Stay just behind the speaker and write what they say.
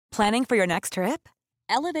Planning for your next trip?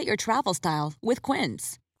 Elevate your travel style with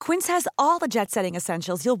Quince. Quince has all the jet-setting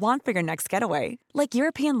essentials you'll want for your next getaway, like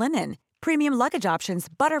European linen, premium luggage options,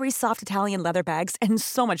 buttery soft Italian leather bags, and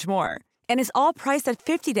so much more. And is all priced at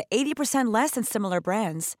 50 to 80% less than similar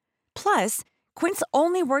brands. Plus, Quince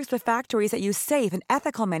only works with factories that use safe and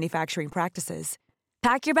ethical manufacturing practices.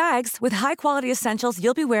 Pack your bags with high-quality essentials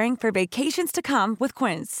you'll be wearing for vacations to come with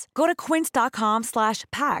Quince. Go to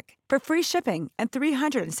quince.com/pack for free shipping and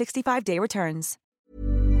 365-day returns.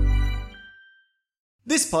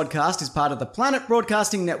 This podcast is part of the Planet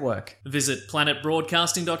Broadcasting Network. Visit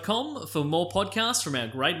planetbroadcasting.com for more podcasts from our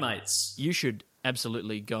great mates. You should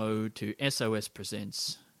absolutely go to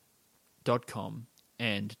sospresents.com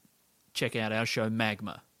and check out our show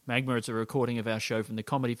Magma. Magma is a recording of our show from the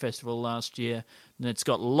Comedy Festival last year, and it's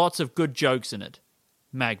got lots of good jokes in it.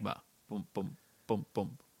 Magma. Boom, boom, boom,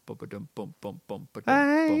 boom. Boom, boom, boom, boom, boom,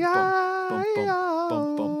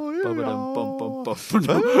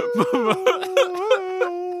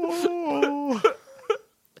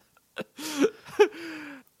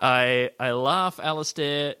 I laugh,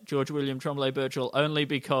 Alistair, George William Tremblay Birchall, only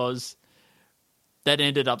because that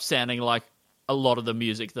ended up sounding like a lot of the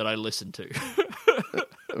music that I listen to.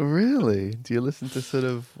 Really? Do you listen to sort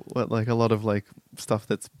of like a lot of like stuff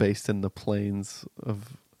that's based in the plains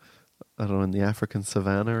of, I don't know, in the African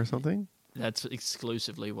savannah or something? That's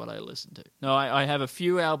exclusively what I listen to. No, I have a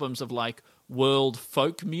few albums of like world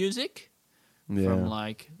folk music from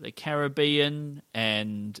like the Caribbean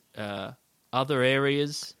and other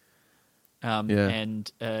areas. And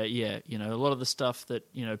you know, a lot of the stuff that,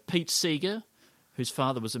 you know, Pete Seeger, whose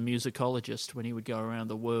father was a musicologist, when he would go around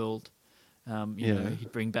the world, you know,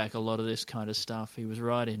 he'd bring back a lot of this kind of stuff. He was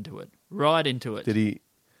right into it. Did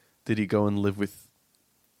he go and live with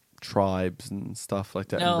tribes and stuff like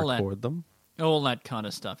that and record them? All that kind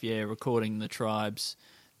of stuff, yeah, recording the tribes.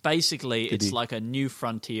 Basically, it's like a new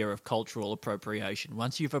frontier of cultural appropriation.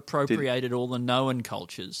 Once you've appropriated all the known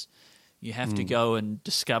cultures, you have to go and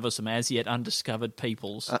discover some as-yet undiscovered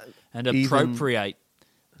peoples and appropriate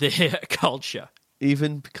their culture.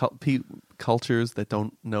 Even cultures that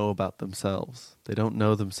don't know about themselves. They don't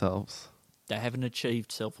know themselves. They haven't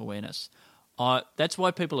achieved self-awareness. That's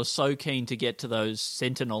why people are so keen to get to those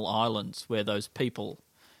Sentinel Islands where those people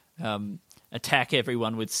attack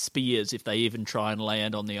everyone with spears if they even try and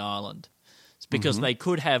land on the island. It's because they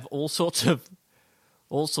could have all sorts of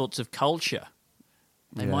culture.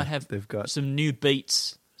 They might have some new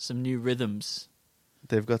beats, some new rhythms.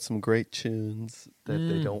 They've got some great tunes that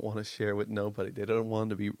they don't want to share with nobody. They don't want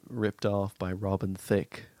to be ripped off by Robin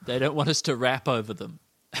Thicke. They don't want us to rap over them.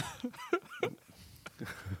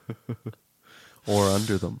 Or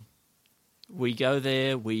under them. We go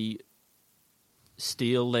there, we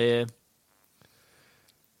steal their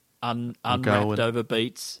unwrapped over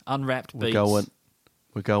beats, unwrapped beats.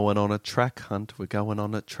 We're going on a track hunt.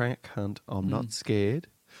 I'm not scared.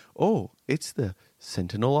 Oh, it's the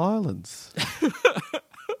Sentinel Islands.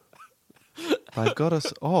 They've got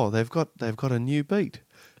us. Oh, they've got a new beat.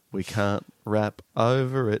 We can't rap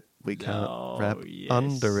over it. We can't rap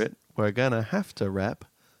under it. We're gonna have to rap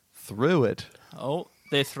through it. Oh,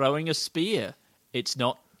 they're throwing a spear. It's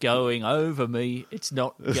not going over me. It's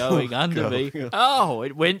not going under me. Oh,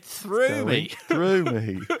 it went through me. Through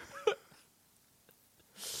me.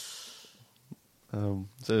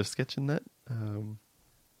 Is there a sketch in that?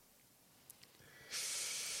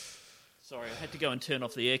 Sorry, I had to go and turn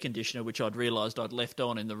off the air conditioner, which I'd realised I'd left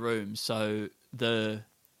on in the room. So the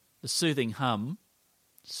soothing hum,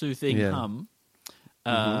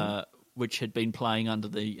 which had been playing under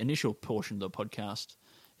the initial portion of the podcast,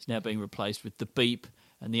 is now being replaced with the beep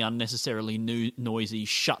and the unnecessarily noisy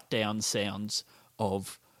shutdown sounds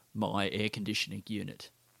of my air conditioning unit.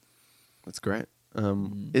 That's great.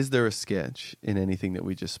 Is there a sketch in anything that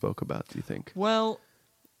we just spoke about, do you think? Well,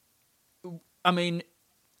 I mean,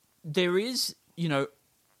 there is, you know,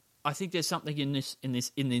 I think there's something in this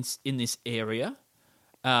area.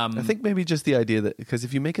 I think maybe just the idea that, because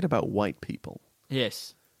if you make it about white people,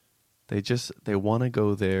 yes, they want to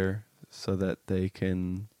go there so that they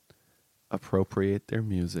can appropriate their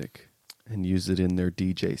music and use it in their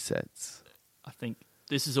DJ sets. I think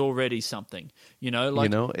this is already something, you know,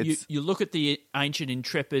 like you look at the ancient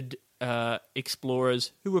intrepid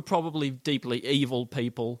explorers who were probably deeply evil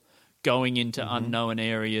people going into unknown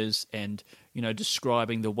areas and, you know,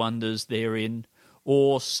 describing the wonders therein,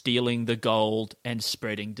 or stealing the gold and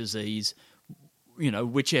spreading disease, you know,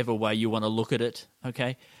 whichever way you want to look at it,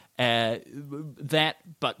 okay? That,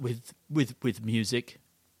 but with music,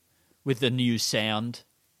 with the new sound.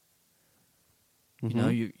 You know,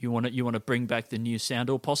 you want to bring back the new sound,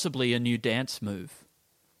 or possibly a new dance move.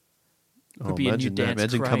 Could be a new dance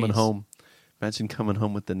imagine craze. coming home. Imagine coming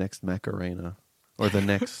home with the next Macarena or the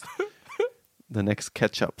next the next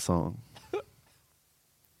ketchup song.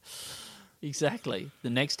 Exactly. The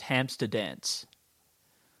next hamster dance.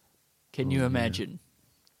 Can you imagine?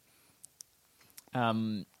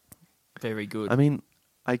 Very good. I mean,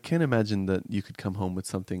 I can imagine that you could come home with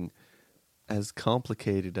something as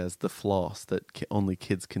complicated as the floss that only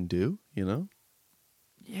kids can do, you know?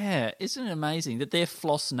 Yeah, isn't it amazing that they're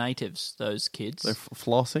floss natives, those kids? They're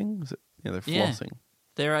flossing? Is it? Yeah, they're flossing.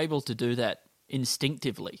 They're able to do that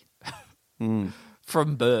instinctively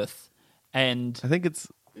from birth. And I think it's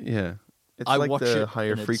it's I like watch the it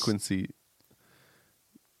higher and it's- frequency.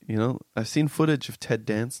 You know, I've seen footage of Ted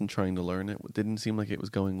Danson trying to learn it. It didn't seem like it was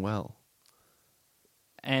going well.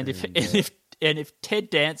 if Ted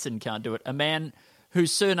Danson can't do it, a man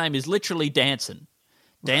whose surname is literally Danson,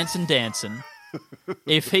 Danson,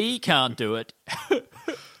 if he can't do it,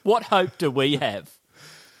 what hope do we have?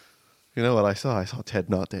 You know what I saw? I saw Ted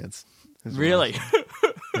not dance. Is what I Really? saw.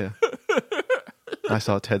 Yeah. I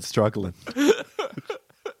saw Ted struggling.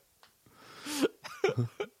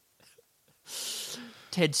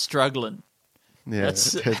 Ted struggling. Yeah,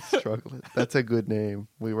 Ted struggling. That's a good name.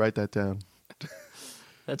 We write that down.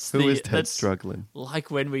 Who is Ted struggling?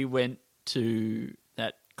 Like when we went to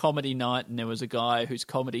that comedy night and there was a guy whose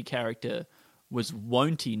comedy character was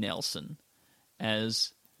Won'ty Nelson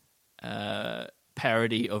as a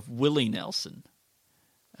parody of Willie Nelson.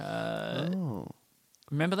 Oh,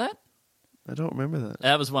 Remember that? I don't remember that.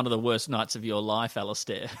 That was one of the worst nights of your life,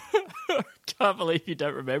 Alistair. Can't believe you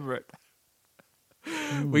don't remember it.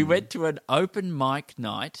 We went to an open mic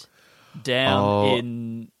night down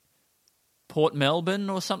in Port Melbourne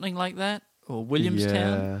or something like that, or Williamstown.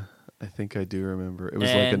 Yeah, I think I do remember. It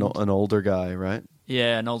was like an older guy, right?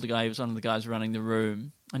 Yeah, an older guy. He was one of the guys running the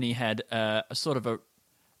room, and he had a sort of a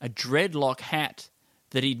dreadlock hat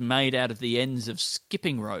that he'd made out of the ends of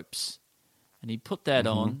skipping ropes. And he put that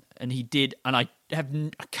on, and he did, and I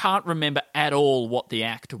can't remember at all what the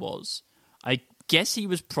act was. I guess he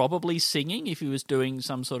was probably singing if he was doing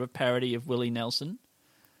some sort of parody of Willie Nelson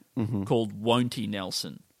called Won'ty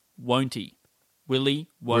Nelson. Won'ty. Willie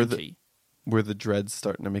Won'ty. Were the dreads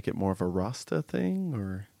starting to make it more of a Rasta thing,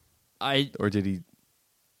 or did he?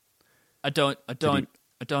 I don't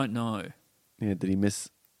know. Yeah, did he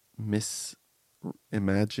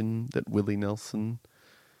imagine that Willie Nelson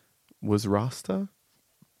was Rasta?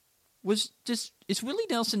 Is Willie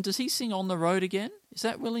Nelson, does he sing On the Road Again? Is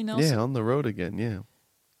that Willie Nelson? Yeah, On the Road Again, yeah.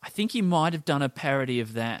 I think he might have done a parody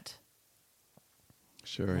of that.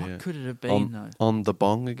 Sure, What yeah. could it have been, though? On the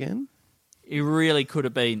Bong Again? It really could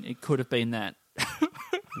have been. It could have been that.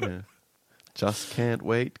 Yeah. Just can't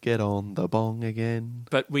wait, get on the bong again.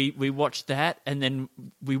 But we watched that, and then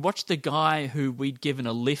we watched the guy who we'd given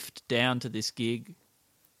a lift down to this gig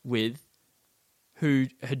with, who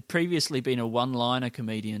had previously been a one-liner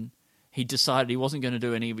comedian. He decided he wasn't going to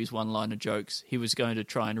do any of his one-liner jokes. He was going to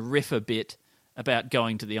try and riff a bit about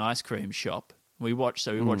going to the ice cream shop. We watched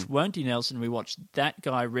Won'ty Nelson, we watched that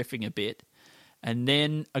guy riffing a bit, and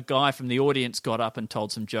then a guy from the audience got up and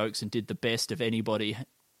told some jokes and did the best of anybody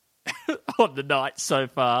on the night so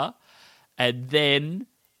far. And then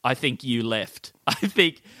I think you left. I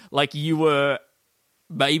think like you were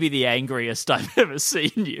maybe the angriest I've ever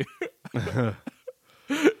seen you.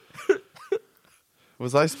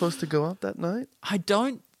 Was I supposed to go out that night? I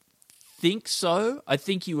don't think so. I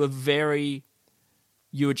think you were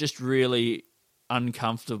just really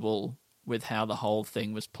uncomfortable with how the whole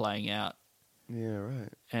thing was playing out. Yeah, right.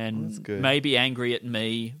 And that's good. maybe angry at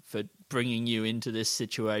me for bringing you into this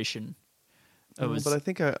situation. But I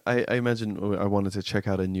think I imagine I wanted to check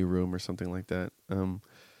out a new room or something like that.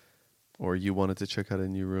 Or you wanted to check out a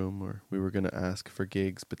new room, or we were going to ask for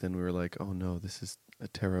gigs, but then we were like, oh no, this is a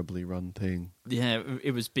terribly run thing. Yeah,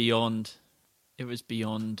 it was beyond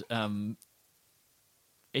even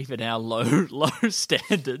our low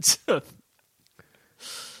standards of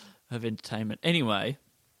entertainment. Anyway.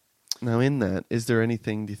 Now in that, is there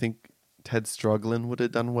anything, do you think Ted Struggling would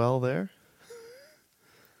have done well there?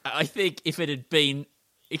 I think if it had been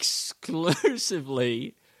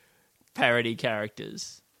exclusively parody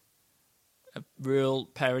characters, a real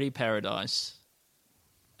parody paradise,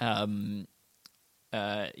 it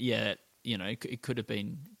could have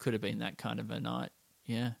been that kind of a night.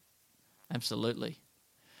 Yeah, absolutely.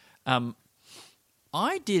 I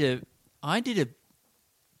did a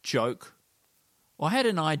joke. Well, I had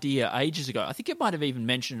an idea ages ago. I think I might have even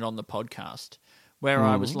mentioned it on the podcast, where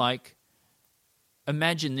I was like,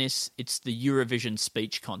 imagine this, it's the Eurovision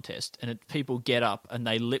speech contest, and people get up and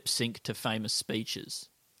they lip sync to famous speeches,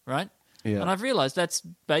 right? Yeah. And I've realized that's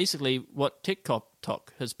basically what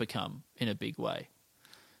TikTok has become in a big way.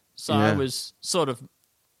 So I was sort of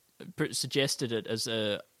suggested it as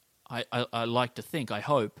I like to think, I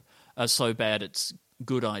hope, a so bad it's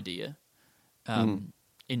good idea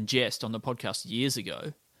in jest on the podcast years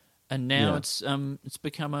ago. And now it's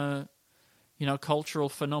become a cultural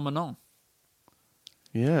phenomenon.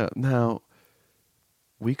 Yeah. Now,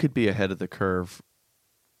 we could be ahead of the curve,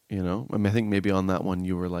 I mean, I think maybe on that one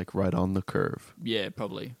you were like right on the curve. Yeah,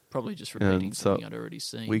 probably just repeating And something I'd already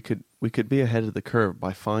seen. We could be ahead of the curve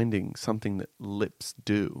by finding something that lips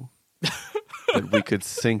do that we could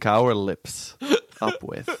sync our lips up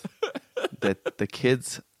with that the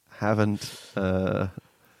kids haven't really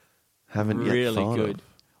yet thought good. of.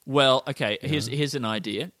 Well, okay, here's an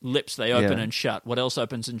idea. Lips, they open and shut. What else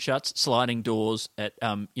opens and shuts? Sliding doors at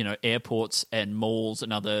airports and malls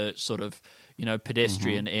and other sort of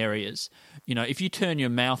pedestrian areas. If you turn your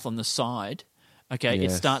mouth on the side, okay, it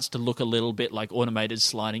starts to look a little bit like automated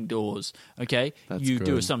sliding doors. Okay, That's you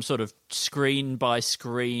do good. some sort of screen by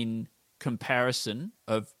screen comparison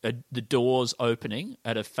of the doors opening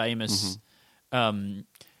at a famous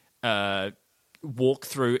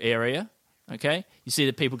walk-through area. Okay, you see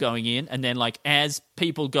the people going in, and then like as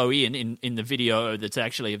people go in the video that's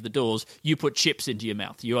actually of the doors, you put chips into your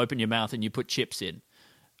mouth. You open your mouth and you put chips in,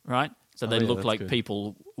 right? So they look that's like good.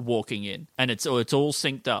 people walking in, and it's all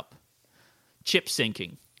synced up. Chip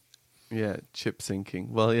syncing. Yeah, chip syncing.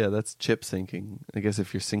 Well, yeah, that's chip syncing. I guess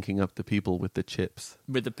if you're syncing up the people with the chips.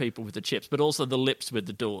 With the people with the chips, but also the lips with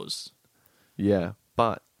the doors. Yeah,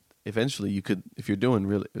 but eventually you could, if you're doing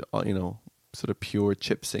really, sort of pure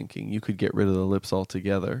chip syncing, you could get rid of the lips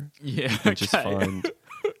altogether. Yeah, And just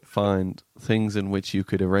find things in which you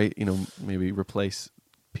could erase, maybe replace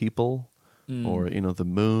people or, the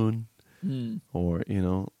moon or,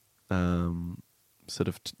 sort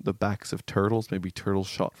of the backs of turtles, maybe turtles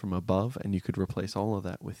shot from above, and you could replace all of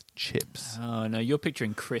that with chips. Oh, no, you're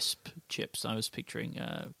picturing crisp chips. I was picturing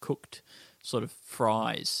cooked sort of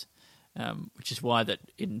fries, which is why that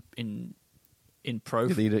in pro...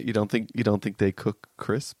 You don't think they cook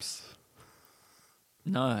crisps?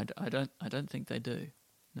 No, I don't think they do.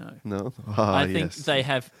 No. I think they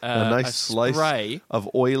have a nice spray. slice of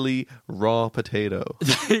oily raw potato.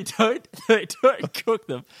 They don't cook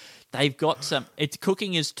them. They've got some.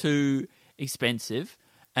 Cooking is too expensive,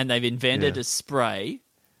 and they've invented a spray,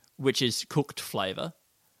 which is cooked flavor,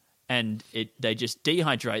 and they just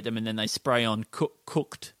dehydrate them and then they spray on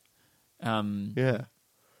cooked. Yeah,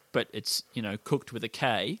 but it's cooked with a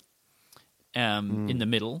K, in the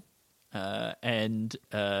middle, and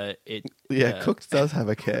it. Yeah, cooked does have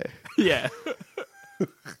a K. Yeah.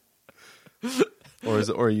 Or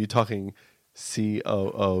are you talking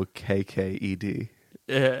COOKKED?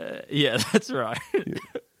 Yeah, that's right. Yeah.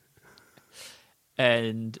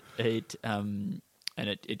 And it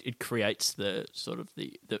creates the sort of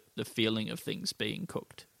the feeling of things being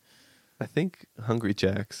cooked. I think Hungry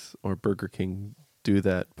Jack's or Burger King do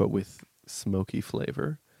that, but with smoky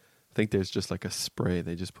flavor. I think there's just like a spray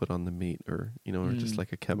they just put on the meat, or or just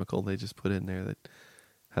like a chemical they just put in there that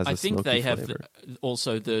has a smoky flavor. I think they have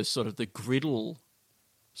also the sort of the griddle.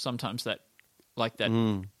 Sometimes that, like that,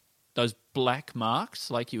 those black marks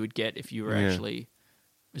like you would get if you were actually,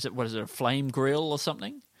 what is it, a flame grill or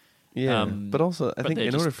something? Yeah, but also I think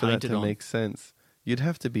in order for that to on. make sense, you'd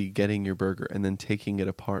have to be getting your burger and then taking it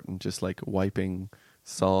apart and just like wiping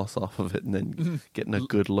sauce off of it and then getting a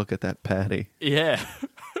good look at that patty. Yeah.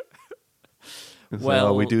 It's Well,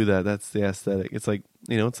 like, we do that. That's the aesthetic. It's like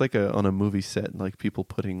it's like on a movie set, like people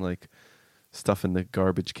putting like stuff in the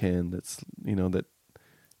garbage can that's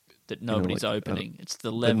that nobody's like, opening. It's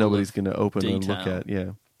the level that nobody's of going to open detail. and look at.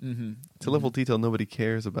 Yeah, it's a level of detail nobody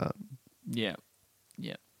cares about. Yeah.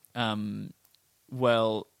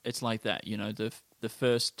 Well, it's like that. The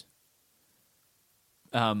first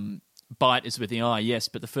bite is with the eye, yes,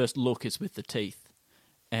 but the first look is with the teeth,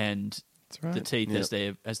 and That's right. the teeth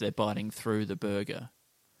as they're biting through the burger.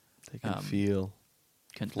 They can feel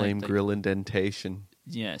Can flame they- grill indentation.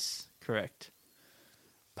 Yes, correct.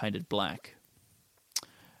 Painted black.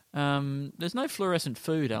 There's no fluorescent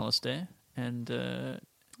food, Alistair, and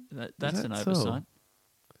that's an that oversight. so?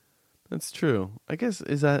 That's true. I guess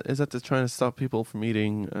is that to trying to stop people from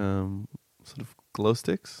eating sort of glow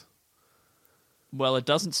sticks? Well, it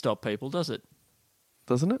doesn't stop people, does it?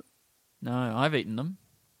 Doesn't it? No, I've eaten them.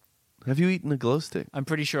 Have you eaten a glow stick? I'm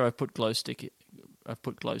pretty sure I've put glow stick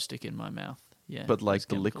in my mouth. Yeah, But like those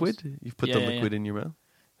the chemicals. liquid? You've put the Yeah, liquid in your mouth?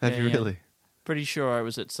 Have you Yeah. really? Pretty sure I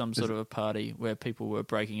was at some sort of a party where people were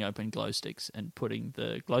breaking open glow sticks and putting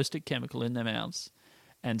the glow stick chemical in their mouths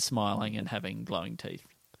and smiling and having glowing teeth.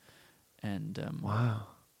 And Wow.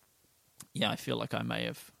 yeah, I feel like I may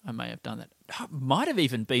have done that. Might have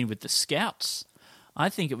even been with the Scouts. I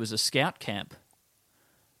think it was a Scout camp.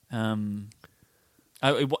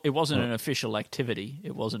 It wasn't an official activity.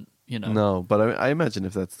 It wasn't, No, but I imagine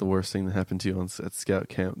if that's the worst thing that happened to you at scout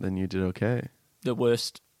camp, then you did okay. the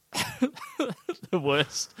worst the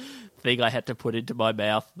worst thing I had to put into my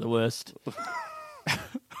mouth, the worst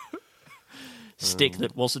stick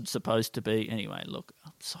that wasn't supposed to be. Anyway, look,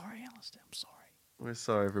 I'm sorry, Alistair, I'm sorry. We're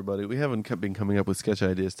sorry, everybody. We haven't been coming up with sketch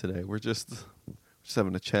ideas today. We're just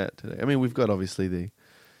having a chat today. I mean, we've got obviously the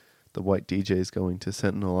white DJs going to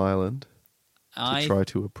Sentinel Island to try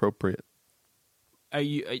to appropriate.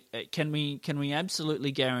 Can we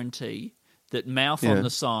absolutely guarantee that mouth on the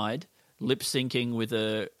side, lip syncing with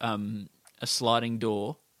a sliding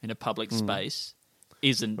door in a public space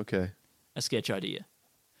isn't a sketch idea?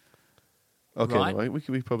 Okay, right? No,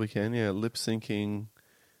 we probably can. Yeah, lip syncing,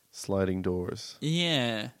 sliding doors.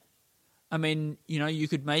 Yeah, I mean, you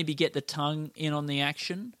could maybe get the tongue in on the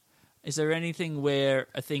action. Is there anything where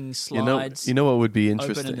a thing slides? You know what would be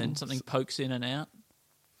interesting? Open and then something pokes in and out.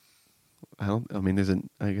 I mean, there's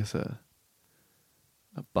I guess a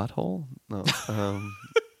butthole. No.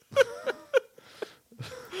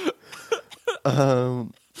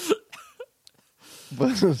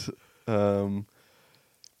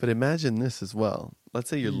 But imagine this as well. Let's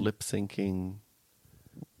say you're lip syncing.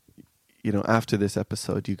 After this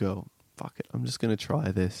episode, you go, "Fuck it, I'm just gonna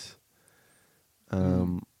try this."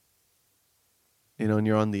 And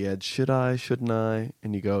you're on the edge. Should I? Shouldn't I?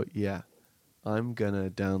 And you go, "Yeah, I'm gonna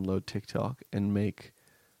download TikTok and make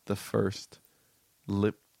the first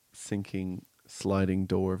lip syncing sliding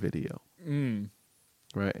door video."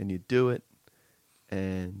 Right, and you do it,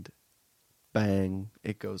 and bang,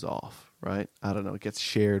 it goes off, right? I don't know, it gets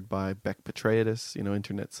shared by Beck Petraeus,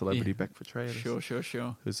 internet celebrity Beck Petraeus. Sure.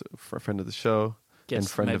 Who's a friend of the show and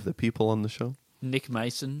friend of the people on the show. Nick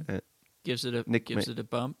Mason gives it a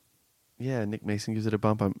bump. Yeah, Nick Mason gives it a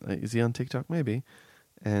bump. Is he on TikTok? Maybe.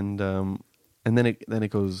 And then it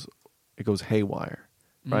goes haywire,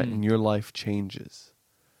 right? And your life changes,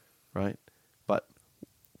 right? But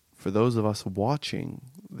for those of us watching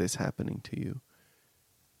this happening to you,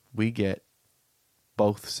 we get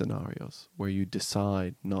both scenarios where you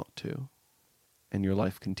decide not to and your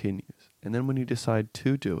life continues. And then when you decide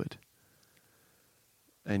to do it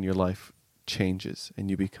and your life changes and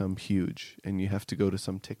you become huge and you have to go to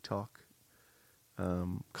some TikTok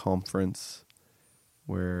conference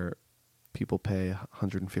where people pay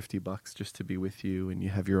 $150 just to be with you, and you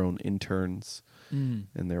have your own interns and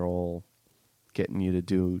they're all getting you to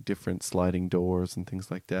do different sliding doors and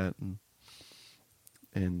things like that,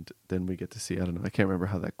 and then we get to see, I don't know, I can't remember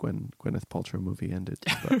how that Gwyneth Paltrow movie ended,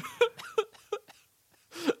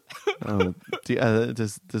 but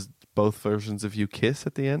does both versions of you kiss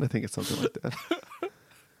at the end? I think it's something like that.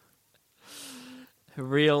 A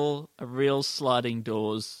real sliding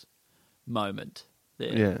doors moment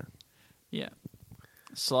there. Yeah.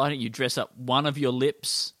 Sliding, you dress up one of your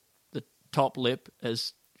lips, the top lip,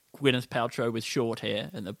 as Gwyneth Paltrow with short hair,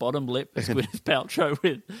 and the bottom lip is Gwyneth Paltrow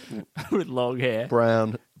with long hair.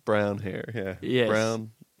 Brown hair, yeah. Yes.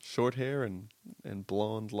 Brown short hair and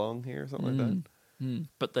blonde long hair, something like that.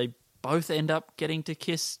 But they both end up getting to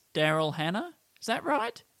kiss Daryl Hannah. Is that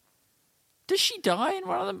right? Does she die in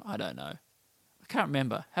one of them? I don't know. I can't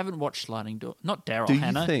remember. Haven't watched Sliding Door. Not Daryl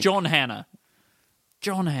Hannah. John Hannah.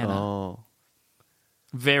 Oh.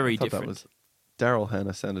 Very different. Daryl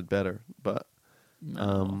Hannah sounded better, but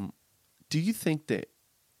do you think that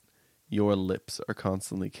your lips are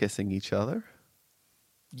constantly kissing each other?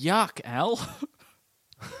 Yuck, Al.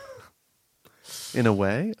 In a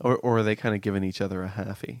way? Or are they kind of giving each other a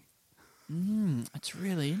halfie? That's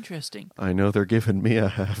really interesting. I know they're giving me a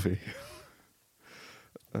halfie.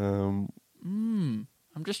 I'm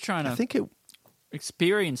just trying to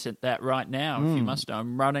experience that right now. If you must know,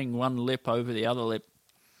 I'm running one lip over the other lip.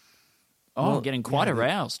 Oh, getting quite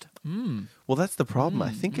aroused. Well, that's the problem.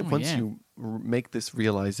 I think once you make this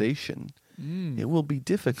realization, it will be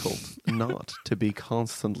difficult not to be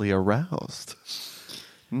constantly aroused,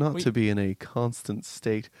 not to be in a constant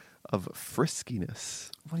state of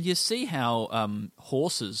friskiness. Well, you see how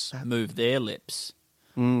horses move their lips.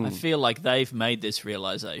 I feel like they've made this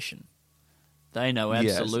realization. They know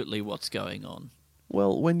absolutely what's going on.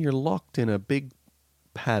 Well, when you're locked in a big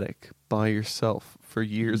paddock by yourself for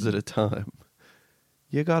years at a time,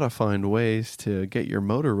 you gotta find ways to get your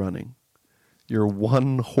motor running. Your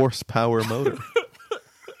 1 horsepower motor.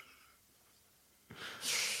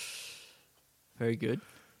 Very good.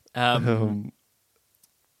 And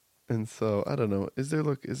so, I don't know.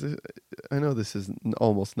 I know this is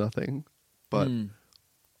almost nothing, but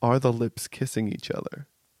are the lips kissing each other?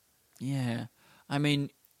 Yeah. I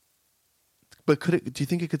mean, But do you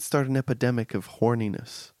think it could start an epidemic of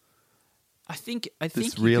horniness? I think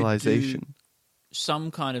This you realization. could do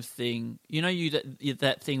some kind of thing. You know,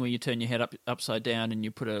 that thing where you turn your head upside down and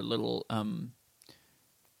you put a little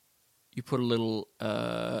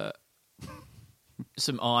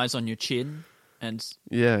some eyes on your chin, and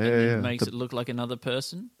it makes it look like another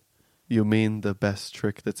person. You mean the best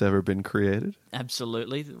trick that's ever been created?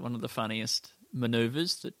 Absolutely, one of the funniest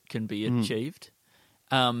maneuvers that can be achieved.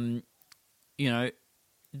 You know,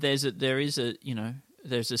 there's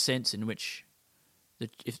a sense in which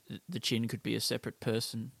if the chin could be a separate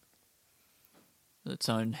person, its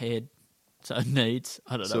own head, its own needs.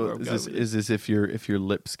 I don't know where I'm going with it. Is this if your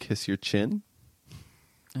lips kiss your chin?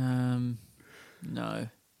 No,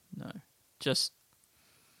 just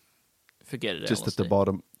forget it. Just LSD.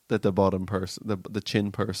 that the bottom person, the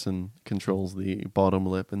chin person controls the bottom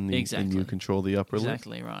lip, and and you control the upper lip.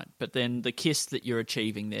 Exactly right. But then the kiss that you're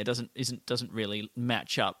achieving there doesn't really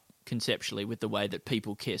match up conceptually with the way that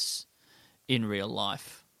people kiss in real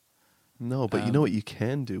life. No, but you know what you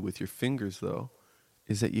can do with your fingers, though,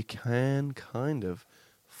 is that you can kind of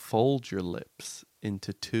fold your lips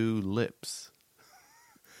into two lips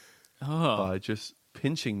by just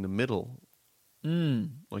pinching the middle.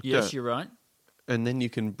 Like yes, that. you're right. And then you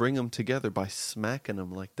can bring them together by smacking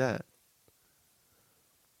them like that.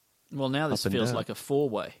 Well, now this Up and feels down. like a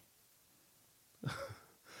four-way.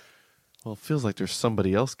 Well, it feels like there's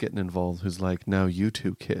somebody else getting involved who's like, now you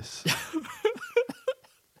two kiss.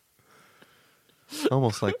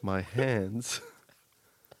 Almost like my hands.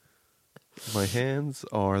 My hands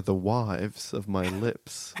are the wives of my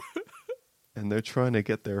lips. And they're trying to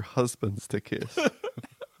get their husbands to kiss.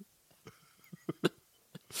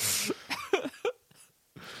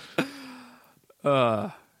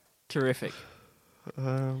 Terrific.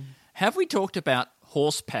 Have we talked about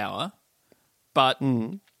horsepower? But,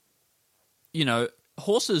 you know,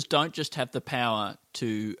 horses don't just have the power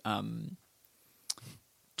to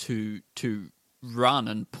run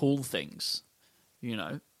and pull things. You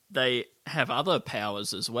know, they have other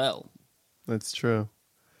powers as well. That's true.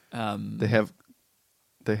 They have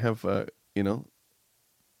you know,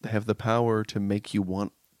 they have the power to make you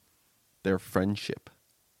want their friendship.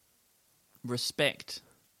 Respect.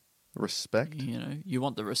 Respect? You know, you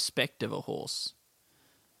want the respect of a horse.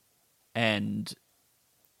 And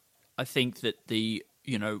I think that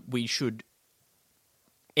we should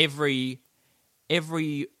every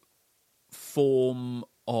form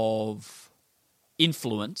of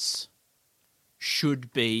influence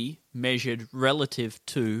should be measured relative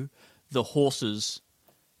to the horse's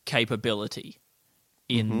capability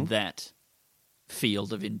in that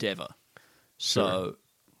field of endeavor. So,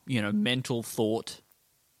 you know, mental thought,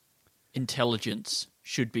 intelligence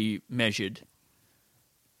should be measured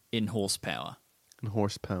in horsepower.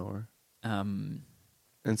 And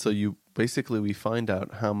so we find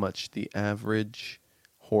out how much the average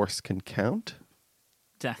horse can count.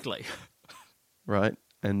 Exactly. Right?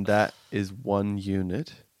 And that is 1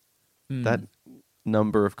 unit. That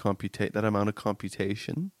number of that amount of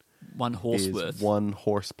computation 1 horse is worth. 1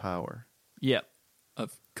 horsepower. Yep,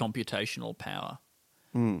 of computational power.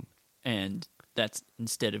 And that's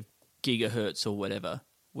instead of gigahertz or whatever,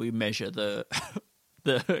 we measure the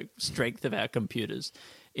the strength of our computers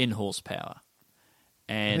in horsepower.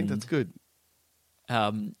 And I think that's good.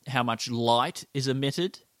 How much light is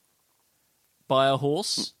emitted by a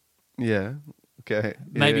horse. Yeah. Okay.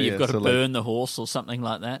 Maybe you've got to burn the horse or something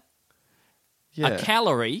like that. Yeah. A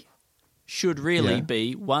calorie should really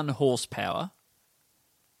be 1 horsepower,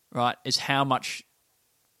 right? Is how much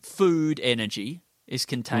food energy is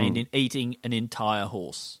contained in eating an entire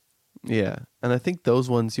horse. Yeah. And I think those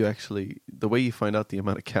ones the way you find out the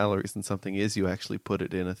amount of calories in something is you actually put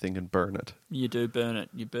it in a thing and burn it. You do burn it.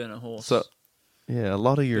 You burn a horse. So, yeah, a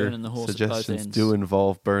lot of your Burning the horse at both suggestions ends. do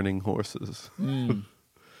involve burning horses.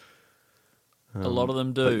 A lot of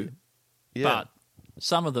them do. Yeah. But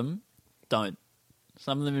some of them don't.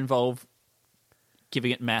 Some of them involve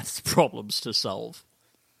giving it maths problems to solve.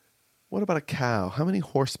 What about a cow? How many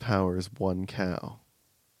horsepower is 1 cow?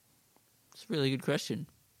 It's a really good question.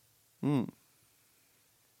 I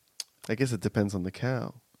guess it depends on the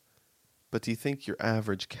cow. But do you think your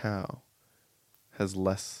average cow has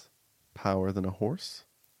less power than a horse?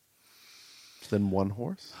 Than 1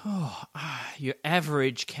 horse? Your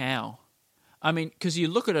average cow. I mean, because you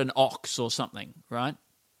look at an ox or something, right?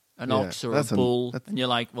 An ox or a bull, and you're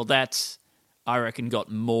like, well, that's, I reckon,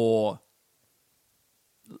 got more,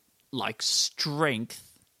 like,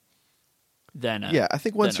 strength than a, yeah, I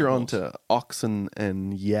think once than a you're on horse. to oxen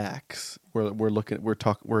and yaks, we're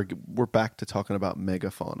back to talking about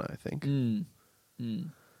megafauna. I think.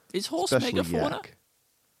 Is horse Especially megafauna? yak.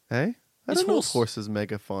 Hey, I Is don't know if horse- horse is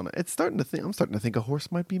megafauna. I'm starting to think a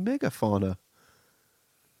horse might be megafauna.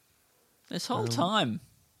 This whole time.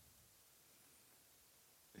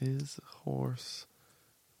 Is horse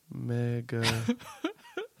megafauna?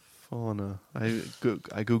 I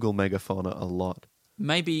Google megafauna a lot.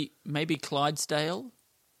 Maybe Clydesdale,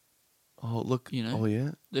 Oh, look. You know? Oh,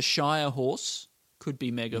 yeah. the Shire horse, could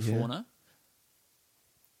be megafauna.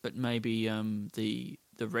 But maybe the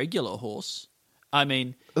regular horse. I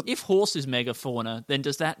mean, if horse is megafauna, then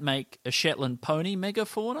does that make a Shetland pony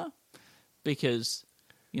megafauna? Because,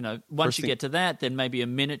 you know, once First you thing- get to that, then maybe a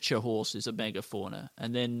miniature horse is a megafauna.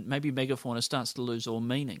 And then maybe megafauna starts to lose all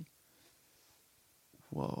meaning.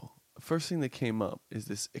 Whoa. First thing that came up is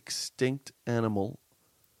this extinct animal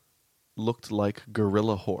looked like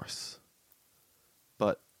gorilla horse.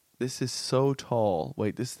 But this is so tall.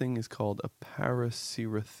 Wait, this thing is called a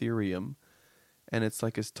Paraceratherium, and it's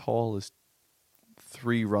like as tall as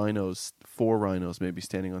 4 rhinos maybe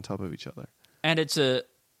standing on top of each other. And it's like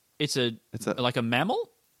a mammal?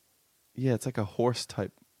 Yeah, it's like a horse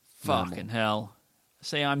type Fucking mammal. hell.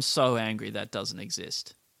 See, I'm so angry that doesn't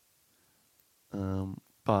exist.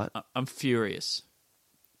 But I'm furious.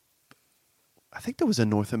 I think there was a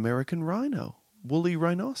North American rhino, woolly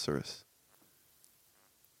rhinoceros.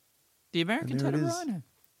 The Americans there had it a is. rhino.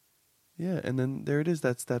 Yeah, and then there it is.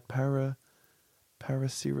 That's that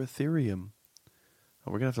Paraceratherium.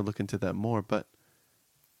 Oh, we're gonna have to look into that more, but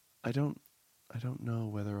I don't know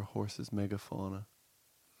whether a horse is megafauna.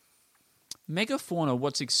 Megafauna,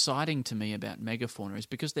 what's exciting to me about megafauna is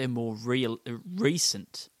because they're more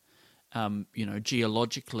recent,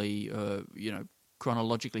 geologically,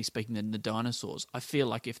 chronologically speaking, than the dinosaurs. I feel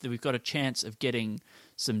like if we've got a chance of getting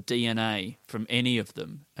some DNA from any of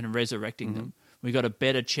them and resurrecting them, we've got a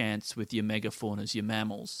better chance with your megafaunas, your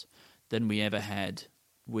mammals, than we ever had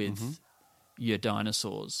with your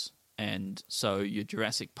dinosaurs. And so your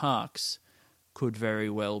Jurassic Parks could very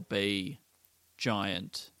well be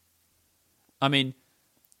giant. I mean,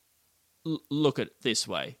 look at it this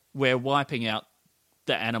way. We're wiping out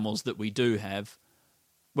the animals that we do have.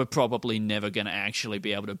 We're probably never going to actually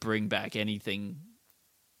be able to bring back anything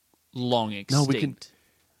long extinct. No,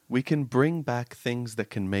 we can bring back things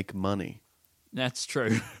that can make money. That's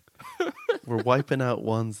true. We're wiping out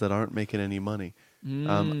ones that aren't making any money.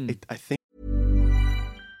 I think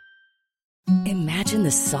Imagine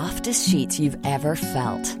the softest sheets you've ever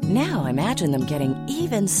felt. Now imagine them getting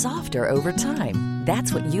even softer over time.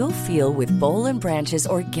 That's what you'll feel with Boll & Branch's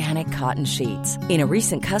organic cotton sheets. In a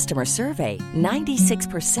recent customer survey,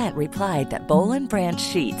 96% replied that Boll & Branch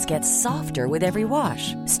sheets get softer with every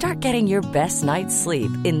wash. Start getting your best night's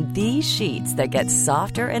sleep in these sheets that get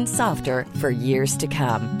softer and softer for years to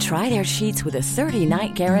come. Try their sheets with a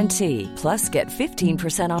 30-night guarantee. Plus, get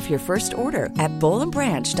 15% off your first order at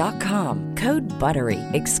bollandbranch.com. Code BUTTERY.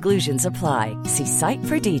 Exclusions apply. See site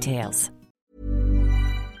for details.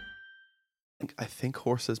 I think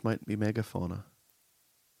horses might be megafauna.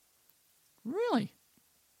 Really?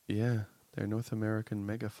 Yeah, they're North American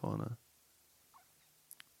megafauna.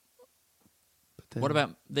 But then What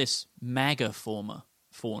about this fauna?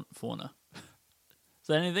 Is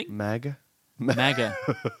that anything? MAGA? MAGA.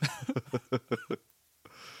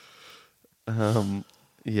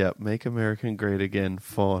 Yeah, Make American Great Again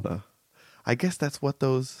fauna. I guess that's what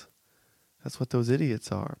those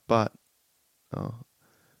idiots are. But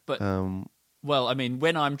Well, I mean,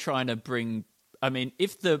 when I'm trying to bring, I mean,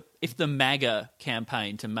 if the MAGA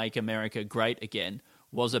campaign to make America great again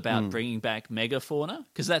was about bringing back megafauna,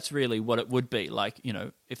 because that's really what it would be. Like, you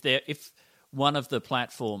know, if one of the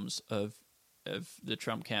platforms of the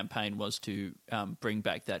Trump campaign was to bring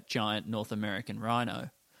back that giant North American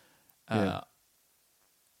rhino, Yeah.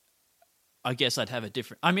 I guess I'd have a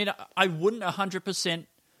different. I mean, I wouldn't 100%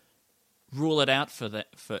 rule it out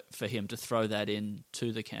for him to throw that in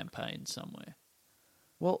to the campaign somewhere.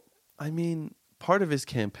 Well, I mean, part of his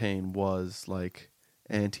campaign was like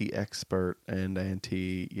anti-expert and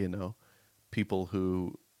anti, people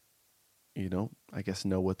who, I guess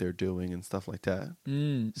know what they're doing and stuff like that.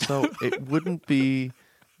 So it wouldn't be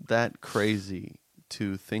that crazy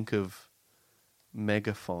to think of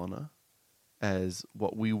megafauna as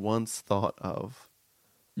what we once thought of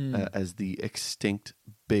as the extinct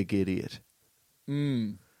big idiot.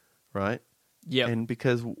 Right? Yeah. And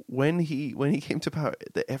because when he came to power,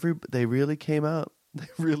 they really came out. They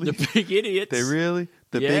really The big idiots.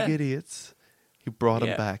 big idiots. He brought them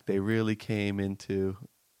Yeah. back. They really came into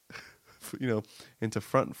into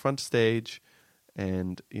front stage,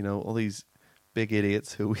 and all these big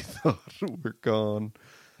idiots who we thought were gone.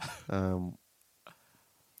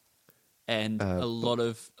 And a lot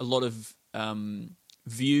of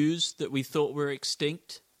views that we thought were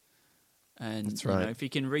extinct. And That's right. If you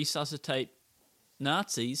can resuscitate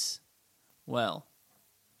Nazis, well,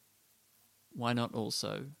 why not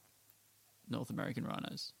also North American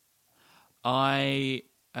rhinos? I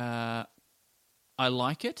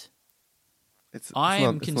like it. I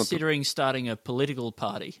am considering starting a political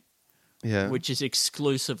party, which is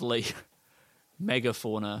exclusively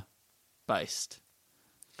megafauna based.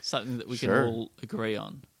 Something that we can all agree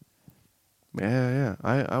on. Yeah.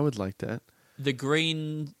 I would like that. The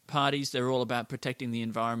green parties, they're all about protecting the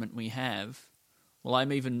environment we have. Well,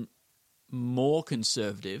 I'm even more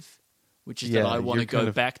conservative, which is that I want to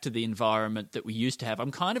go back to the environment that we used to have.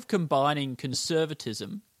 I'm kind of combining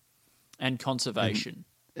conservatism and conservation.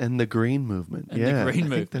 And the green movement. The green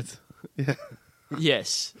movement. Yeah.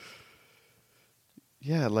 Yes.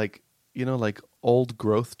 Yeah, like old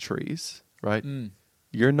growth trees, right?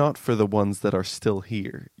 You're not for the ones that are still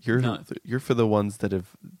here. You're for the ones that have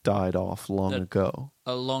died off long ago.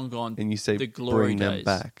 Are long gone. And you say the glory bring them days.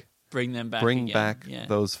 back. Bring them back. Bring again. back Yeah.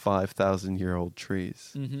 those 5,000-year-old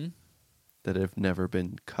trees Mm-hmm. that have never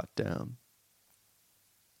been cut down.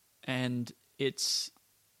 And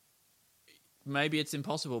maybe it's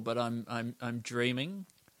impossible, but I'm dreaming,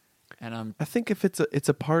 and I think if it's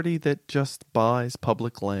a party that just buys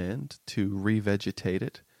public land to revegetate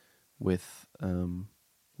it with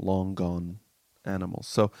long gone animals.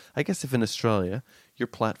 So I guess if in Australia your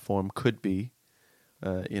platform could be,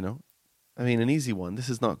 an easy one. This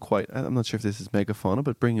is not quite. I'm not sure if this is megafauna,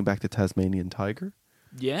 but bringing back the Tasmanian tiger.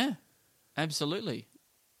 Yeah, absolutely.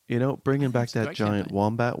 Bringing back that giant campaign.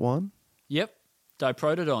 wombat one. Yep,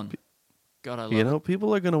 Diprotodon. God, I love it.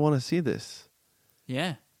 People are going to want to see this.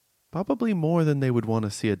 Yeah. Probably more than they would want to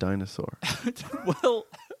see a dinosaur. Well,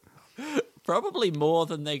 probably more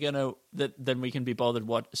than than we can be bothered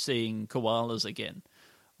seeing koalas again,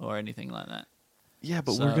 or anything like that. Yeah,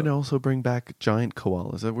 but we're going to also bring back giant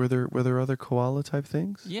koalas. Were there other koala type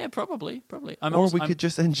things? Yeah, probably. We could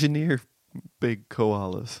just engineer big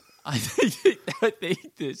koalas. I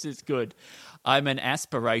think this is good. I'm an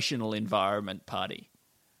aspirational environment party.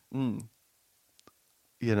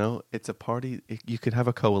 It's a party. You could have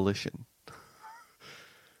a coalition.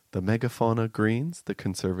 The megafauna Greens, the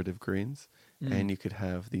conservative Greens, and you could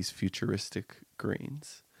have these futuristic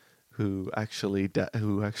Greens who actually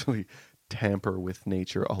tamper with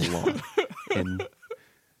nature a lot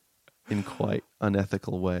in quite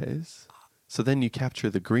unethical ways. So then you capture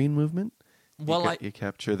the green movement. You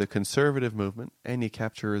capture the conservative movement, and you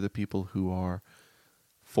capture the people who are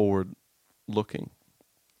forward-looking.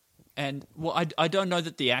 And I don't know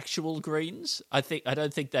that the actual Greens. I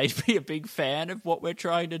don't think they'd be a big fan of what we're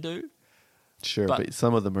trying to do. Sure, but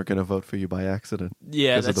some of them are going to vote for you by accident.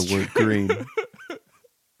 Yeah, because of the word green.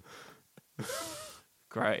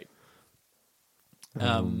 Great.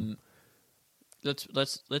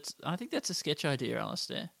 Let's. I think that's a sketch idea,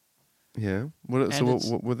 Alistair. Yeah.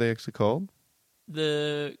 What were they actually called?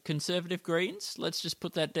 The conservative Greens. Let's just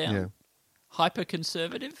put that down. Yeah. Hyper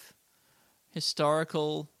conservative,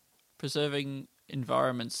 historical, preserving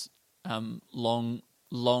environments.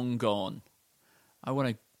 Long gone. I want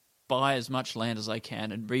to buy as much land as I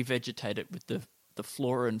can and revegetate it with the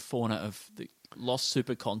flora and fauna of the lost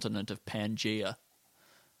supercontinent of Pangaea.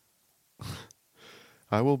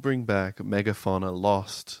 I will bring back megafauna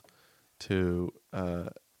lost to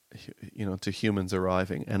to humans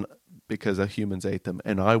arriving, and because humans ate them,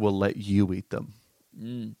 and I will let you eat them.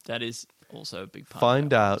 That is also a big part.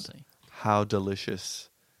 Find out how delicious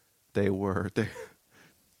they were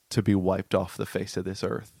to be wiped off the face of this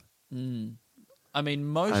earth. I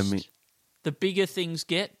mean, the bigger things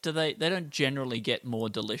get, they don't generally get more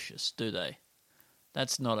delicious, do they?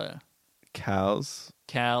 That's not a... Cows,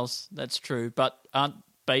 that's true. But aren't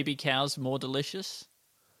baby cows more delicious?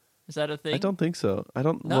 Is that a thing? I don't think so. I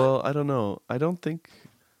don't know. I don't think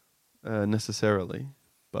necessarily.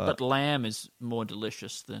 But lamb is more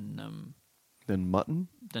delicious than mutton?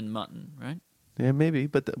 Than mutton, right? Yeah, maybe.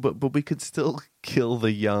 But we could still kill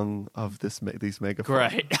the young of these megafauna.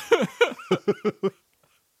 Great.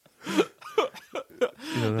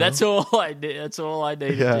 That's all I need. That's all I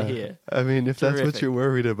needed to hear. I mean, if that's what you're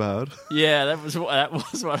worried about. Yeah, that was what I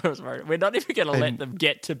was worried. We're not even going to let them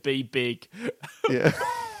get to be big. Yeah.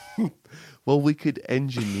 Well, we could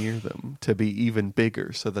engineer them to be even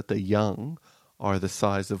bigger so that the young are the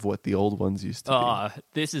size of what the old ones used to be.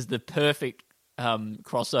 This is the perfect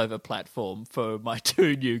crossover platform for my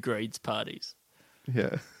 2 new Greens parties.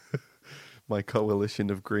 Yeah. my coalition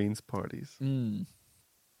of greens parties.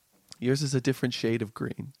 Yours is a different shade of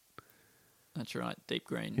green. That's right, deep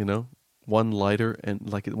green. You know, one lighter and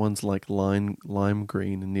like one's like lime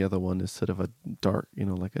green, and the other one is sort of a dark,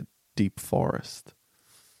 like a deep forest.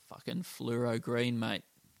 Fucking fluoro green, mate.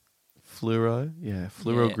 Fluoro Yeah.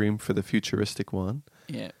 green for the futuristic one.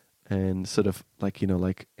 Yeah. And sort of like,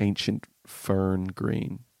 like ancient fern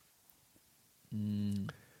green.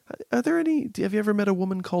 Are there any, have you ever met a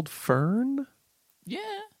woman called Fern?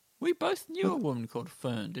 Yeah. We both knew a woman called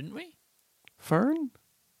Fern, didn't we? Fern?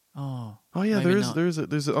 Oh. Oh yeah, maybe there's not.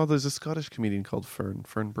 there's a Scottish comedian called Fern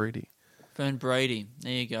Brady. Fern Brady.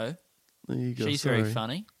 There you go. There you go. She's sorry. very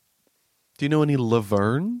funny. Do you know any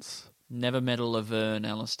Lavernes? Never met a Laverne,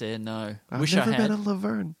 Alistair, no. I've never met a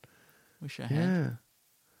Laverne. Wish I had. Yeah.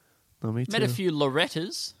 No, me too. Met a few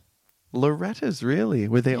Lorettas. Lorettas, really?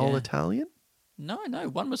 Were they all Yeah. Italian? No.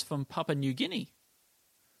 One was from Papua New Guinea.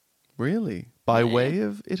 Really? By Yeah. way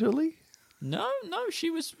of Italy? No, she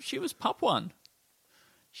was Papuan.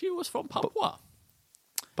 She was from Papua.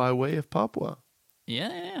 By way of Papua?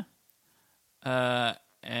 Yeah.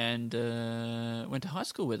 And went to high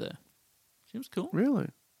school with her. She was cool. Really?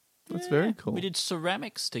 That's Yeah. very cool. We did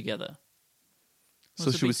ceramics together. So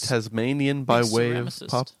a she was big Tasmanian by big way of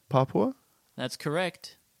ceramicist. Papua? That's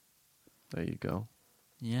correct. There you go.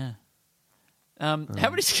 Yeah. How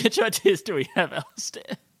many sketch ideas do we have,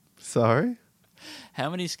 Alistair? Sorry? How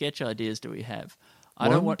many sketch ideas do we have? I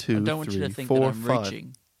One, don't want two, you to three, think four, that I'm five.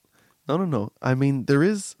 reaching. No. I mean, there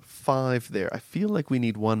is 5 there. I feel like we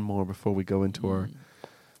need one more before we go into our...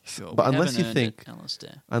 Sure. But we unless haven't you earned think- it,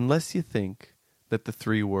 Alistair. Unless you think that the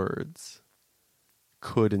 3 words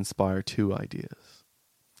could inspire 2 ideas.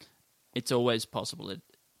 It's always possible.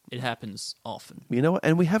 It happens often. You know what?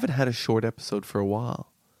 And we haven't had a short episode for a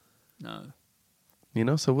while. No.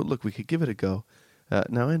 So look, we could give it a go.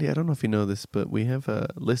 Now, Andy, I don't know if you know this, but we have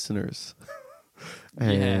listeners.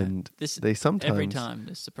 And yeah. they sometimes... Every time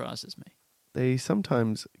this surprises me. They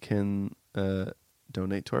sometimes can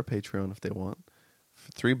donate to our Patreon if they want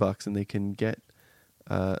for $3, and they can get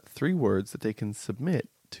 3 words that they can submit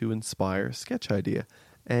to inspire a sketch idea.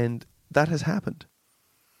 And that has happened.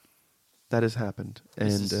 This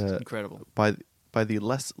And is incredible. by the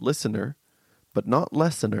listener, but not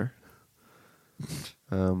lessener,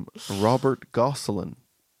 Robert Gosselin.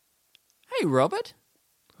 Hey, Robert.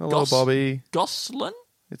 Hello, Bobby. Gosselin?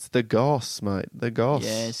 It's the Goss, mate. The Goss.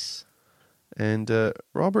 Yes. And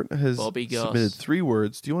Robert has Bobby Goss. submitted 3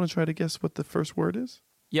 words. Do you want to try to guess what the first word is?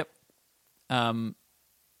 Yep.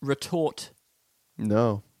 Retort.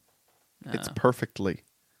 No. It's perfectly.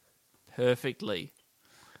 Perfectly.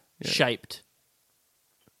 Yeah. Shaped.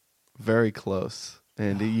 Very close.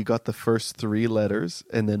 And you got the first 3 letters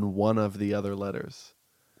and then one of the other letters.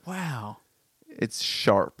 Wow. It's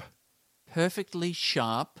sharp. Perfectly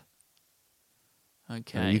sharp.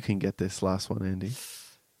 Okay. Now you can get this last one, Andy.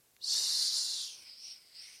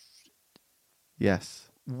 Yes.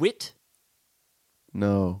 Wit.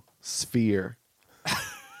 No. Sphere.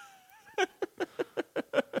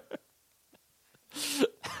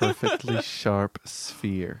 Perfectly sharp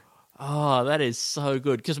sphere. Oh, that is so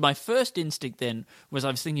good. Because my first instinct then was I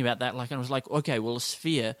was thinking about that, and I was like, okay, well, a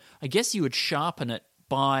sphere, I guess you would sharpen it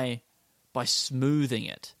by smoothing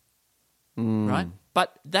it, right?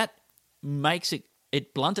 But that makes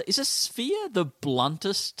it blunter. Is a sphere the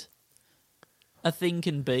bluntest a thing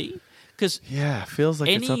can be? Because Yeah, feels like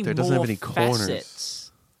it's up there. It doesn't have any corners.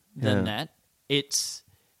 facets than Yeah. that, it's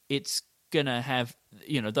gonna have,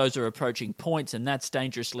 those are approaching points, and that's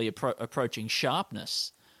dangerously approaching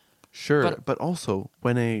sharpness. Sure, but also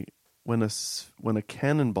when a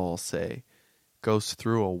cannonball, say, goes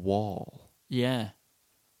through a wall, Yeah.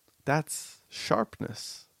 that's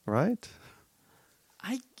sharpness, right?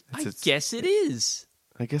 I It's- guess it is.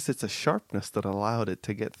 I guess it's a sharpness that allowed it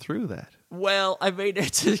to get through that. Well, I mean,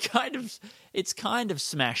 it's kind of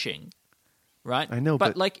smashing, right? I know,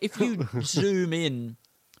 but- like if you zoom in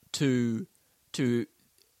to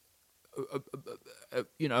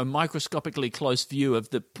a microscopically close view of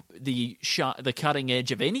the cutting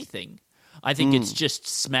edge of anything, I think it's just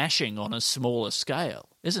smashing on a smaller scale,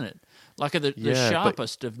 isn't it? Like the Yeah, but-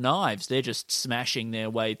 sharpest of knives, they're just smashing their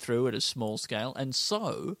way through at a small scale, and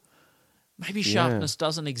so maybe sharpness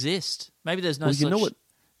doesn't exist. Maybe there's no Well, you know such what-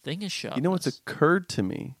 thing as sharpness. You know what's occurred to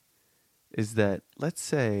me is that, let's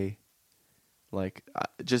say, like,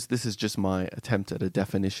 this is just my attempt at a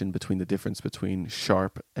definition between the difference between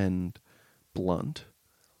sharp and blunt,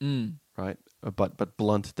 right? But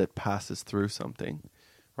blunt that passes through something,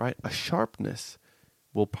 right? A sharpness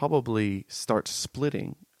will probably start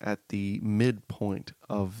splitting at the midpoint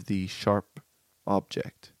of the sharp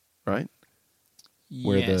object, right?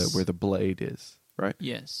 Yes. where the blade is, right?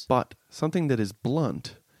 Yes. But something that is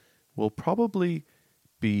blunt will probably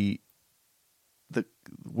be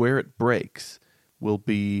where it breaks will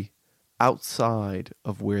be outside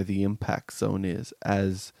of where the impact zone is,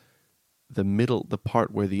 as the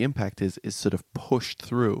part where the impact is sort of pushed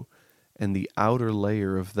through, and the outer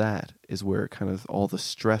layer of that is where kind of all the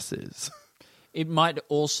stress is. It might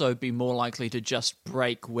also be more likely to just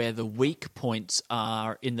break where the weak points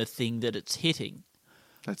are in the thing that it's hitting.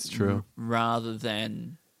 That's true. Rather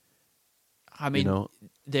than, I mean,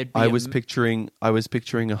 there'd be I was picturing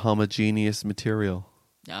a homogeneous material.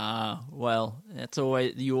 Well,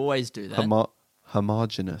 you always do that.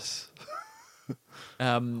 Homogeneous.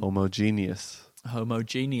 Homogeneous.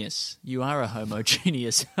 Homogeneous. You are a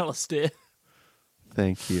homogeneous, Alistair.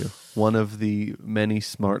 Thank you. One of the many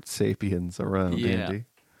smart sapiens around, Andy.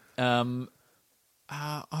 All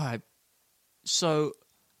right. So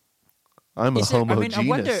I'm a homogeneous. I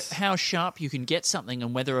wonder how sharp you can get something,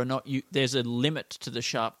 and whether or not there's a limit to the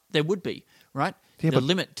sharp. There would be, right? Yeah, the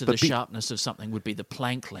limit to the sharpness of something would be the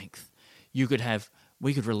Planck length. We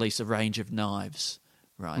could release a range of knives,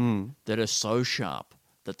 right, that are so sharp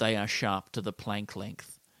that they are sharp to the Planck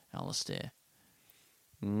length, Alistair.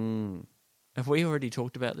 Have we already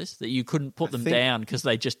talked about this? That you couldn't put them down because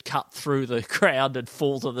they just cut through the ground and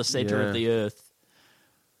fall to the center of the earth.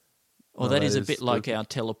 Or that is a bit like our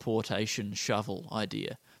teleportation shovel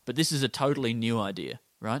idea. But this is a totally new idea,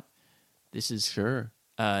 right? This is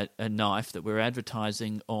a knife that we're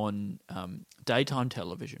advertising on daytime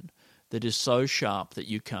television that is so sharp that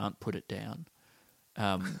you can't put it down.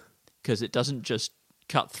 Because it doesn't just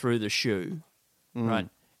cut through the shoe, right?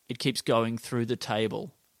 It keeps going through the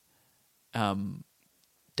table, down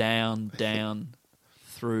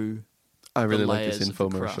through. I really the like this layers of the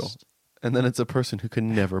infomercial. crust. And then it's a person who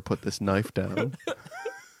can never put this knife down.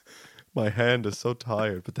 My hand is so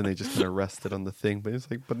tired, but then they just kind of rest it on the thing. But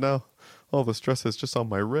it's like, but now all the stress is just on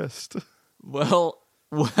my wrist. Well,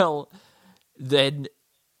 then,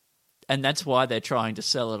 and that's why they're trying to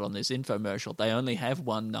sell it on this infomercial. They only have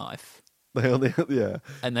one knife. And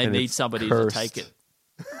they need somebody to take it.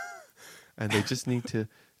 And they just need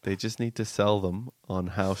to sell them on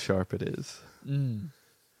how sharp it is.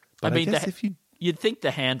 But I guess you'd think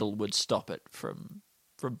the handle would stop it from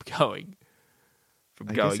going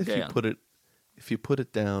down. If you put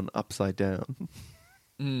it down upside down,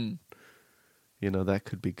 that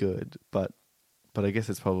could be good. But I guess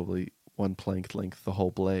it's probably one Planck length, the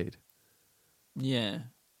whole blade. Yeah,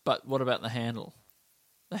 but what about the handle?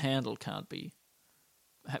 The handle can't be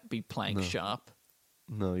Planck sharp.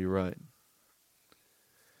 No, you're right.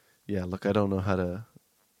 Yeah, look, I don't know how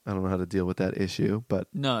to deal with that issue, but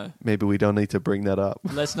no, maybe we don't need to bring that up.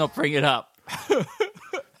 Let's not bring it up.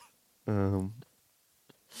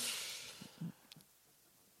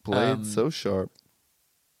 Blade so sharp,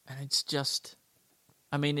 and it's just,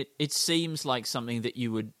 I mean, it seems like something that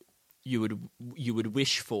you would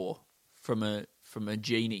wish for from a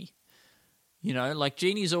genie. Like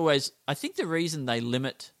genies always. I think the reason they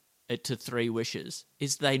limit it to 3 wishes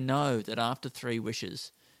is they know that after 3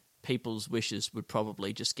 wishes, people's wishes would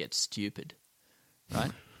probably just get stupid,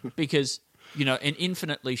 right? Because, an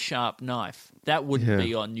infinitely sharp knife, that wouldn't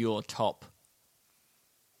be on your top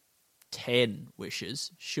 10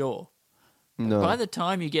 wishes, sure. No. By the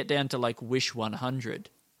time you get down to like wish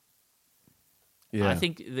 100, I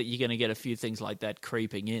think that you're going to get a few things like that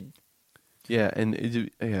creeping in. Yeah,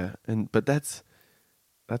 but that's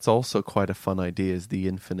also quite a fun idea, is the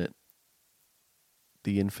infinite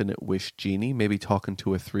wish genie, maybe talking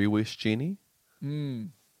to a 3-wish genie.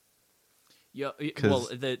 Yeah, well,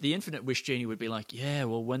 the infinite wish genie would be like,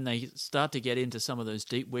 when they start to get into some of those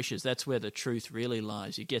deep wishes, that's where the truth really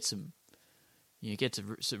lies. You get to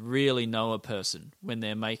really know a person when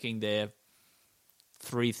they're making their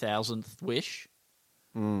 3,000th wish.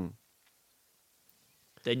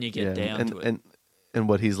 Then you get down to it. And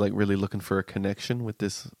what, he's like really looking for a connection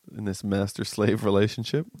in this master-slave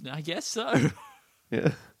relationship? I guess so.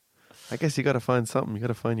 Yeah. I guess you got to find something. You got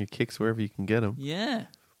to find your kicks wherever you can get them. Yeah.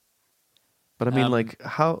 But I mean, like,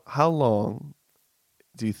 how long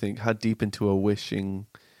do you think? How deep into a wishing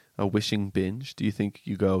binge do you think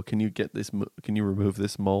you go? Can you remove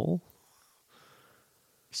this mole?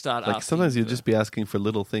 Start like asking. Sometimes you'll just be asking for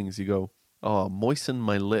little things. You go, oh, moisten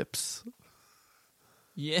my lips.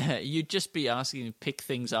 Yeah, you'd just be asking to pick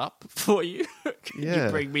things up for you. Can you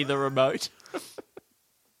bring me the remote?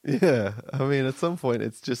 Yeah, I mean, at some point,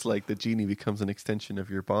 it's just like the genie becomes an extension of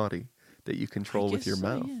your body that you control with your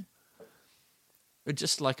mouth. Yeah. Or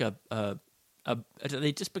just like do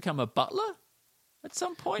they just become a butler at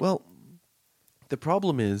some point? Well, the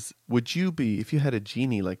problem is, would you be, if you had a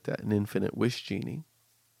genie like that, an infinite wish genie,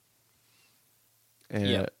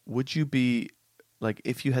 would you be, like,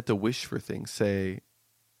 if you had to wish for things, say,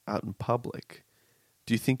 out in public,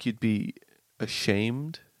 do you think you'd be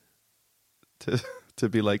ashamed to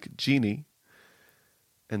be like, genie,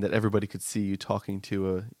 and that everybody could see you talking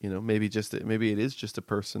to a, maybe it is just a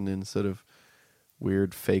person in sort of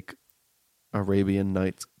weird fake Arabian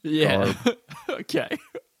Nights garb. Okay.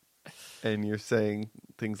 And you're saying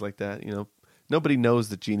things like that, nobody knows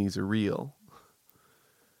that genies are real.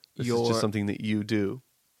 This is just something that you do.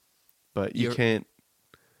 But you can't,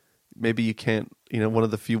 maybe you can't, one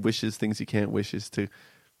of the few things you can't wish is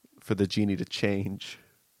for the genie to change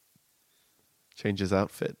his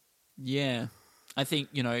outfit. Yeah. I think,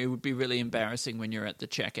 it would be really embarrassing when you're at the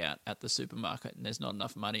checkout at the supermarket and there's not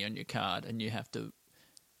enough money on your card and you have to,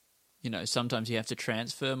 sometimes you have to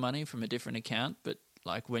transfer money from a different account, but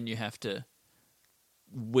like when you have to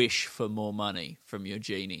wish for more money from your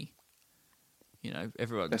genie,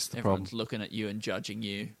 everyone's looking at you and judging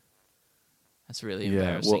you. That's really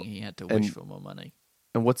embarrassing. Well, he had to wish for more money.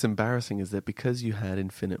 And what's embarrassing is that because you had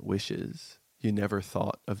infinite wishes, you never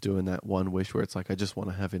thought of doing that one wish where it's like, I just want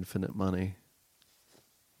to have infinite money.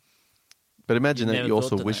 But imagine that you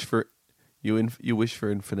also wish for you wish for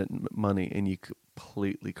infinite money and you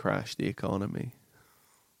completely crash the economy.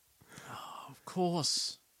 Oh, of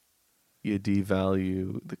course. You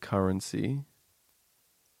devalue the currency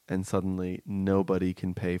and suddenly nobody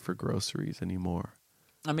can pay for groceries anymore.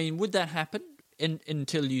 I mean, would that happen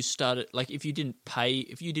until you started, like if you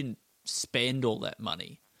didn't spend all that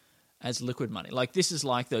money as liquid money? Like this is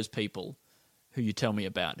like those people who you tell me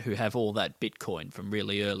about who have all that Bitcoin from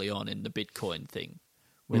really early on in the Bitcoin thing,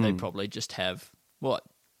 where they probably just have,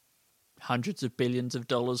 hundreds of billions of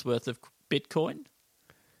dollars worth of Bitcoin?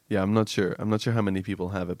 Yeah, I'm not sure. I'm not sure how many people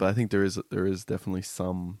have it, but I think there is definitely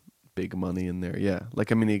some big money in there. Yeah.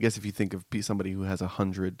 Like, I mean, I guess if you think of somebody who has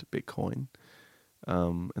 100 Bitcoin,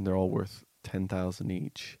 and they're all worth 10,000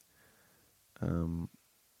 each. That's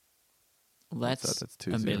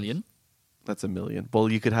a million. That's $1 million. Well,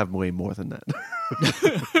 you could have way more than that.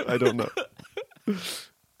 I don't know.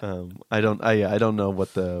 I don't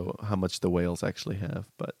know how much the whales actually have,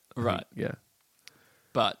 but right. Yeah.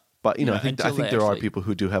 But I think there are people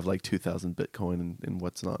who do have like 2,000 Bitcoin and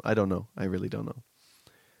what's not. I don't know. I really don't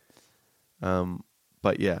know.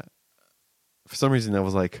 But yeah, for some reason I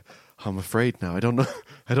was like, I'm afraid now. I don't know.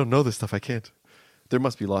 I don't know this stuff. I can't. There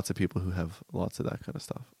must be lots of people who have lots of that kind of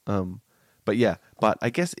stuff. But I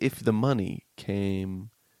guess if the money came,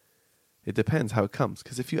 it depends how it comes.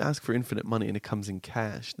 Because if you ask for infinite money and it comes in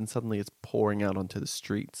cash, then suddenly it's pouring out onto the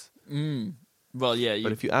streets. Well, yeah.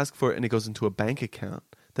 But if you ask for it and it goes into a bank account,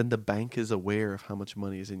 then the bank is aware of how much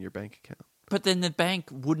money is in your bank account. But then the bank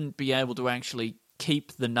wouldn't be able to actually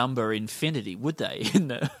keep the number infinity, would they?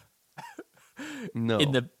 No.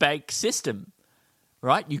 In the bank system,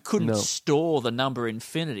 right? You couldn't store the number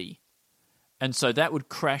infinity. And so that would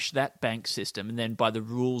crash that bank system. And then by the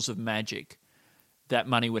rules of magic, that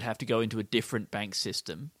money would have to go into a different bank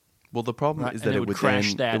system. Well, the problem is that it would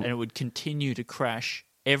crash and it would continue to crash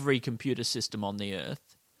every computer system on the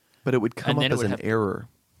earth. But it would come up as an error.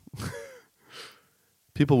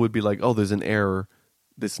 People would be like, oh, there's an error.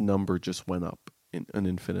 This number just went up in an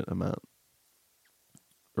infinite amount.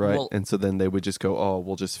 Right? Well, and so then they would just go, oh,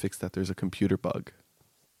 we'll just fix that. There's a computer bug.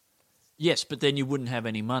 Yes, but then you wouldn't have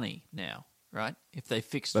any money now, right? If they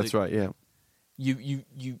fixed That's right, yeah.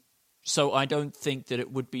 So I don't think that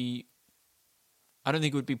it would be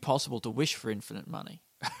possible to wish for infinite money.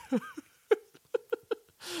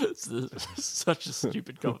 It's such a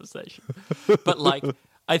stupid conversation. But like,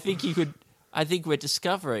 I think we're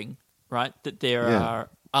discovering, right, that there are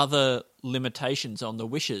other limitations on the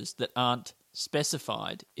wishes that aren't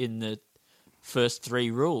specified in the first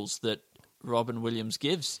 3 rules that Robin Williams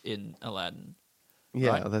gives in Aladdin. Yeah,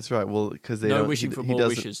 right? That's right. Well, because no wishing for more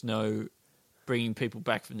wishes, no bringing people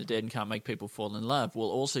back from the dead and can't make people fall in love. Well,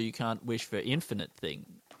 also you can't wish for infinite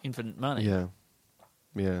money. Yeah,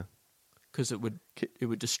 yeah. Because it would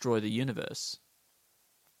destroy the universe.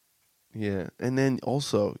 Yeah, and then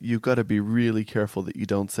also you've got to be really careful that you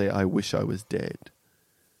don't say "I wish I was dead."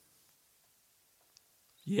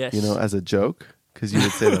 Yes, as a joke, because you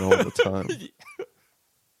would say that all the time.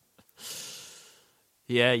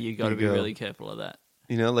 Yeah, you got to be really careful of that.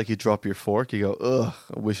 Like you drop your fork, you go, "Ugh,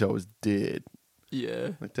 I wish I was dead."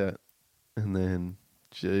 Yeah, like that, and then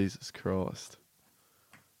Jesus Christ,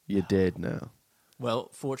 you're dead now. Well,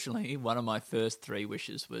 fortunately, one of my first 3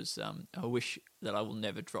 wishes was I wish that I will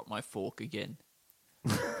never drop my fork again.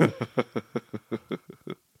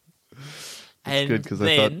 And good, 'cause I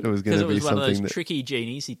then, thought it was gonna be one of something those that- tricky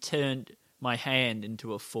genies, he turned my hand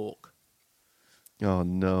into a fork. Oh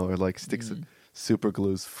no! Or like sticks super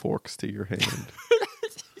glues forks to your hand.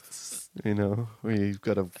 You know, where you've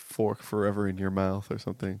got a fork forever in your mouth or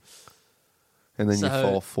something. And then you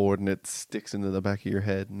fall forward and it sticks into the back of your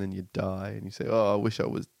head and then you die and you say, oh, I wish I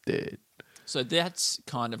was dead. So that's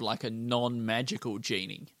kind of like a non-magical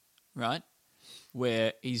genie, right?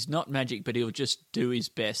 Where he's not magic, but he'll just do his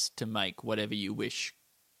best to make whatever you wish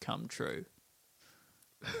come true.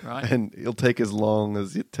 Right? And it'll take as long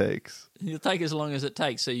as it takes. He'll take as long as it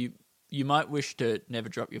takes. So you might wish to never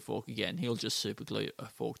drop your fork again. He'll just super glue a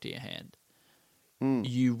fork to your hand.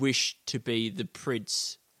 You wish to be the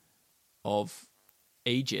prince of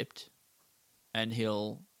Egypt, and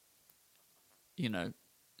he'll,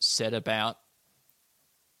 set about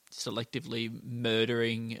selectively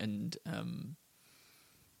murdering and,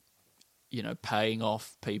 paying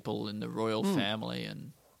off people in the royal family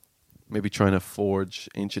and maybe trying to forge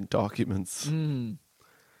ancient documents. Things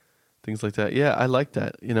like that. Yeah, I like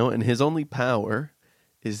that. And his only power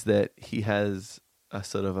is that he has a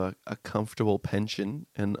sort of a comfortable pension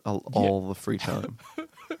and all the free time.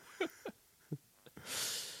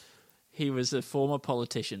 He was a former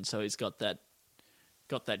politician, so he's got that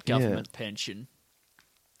government pension.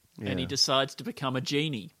 And he decides to become a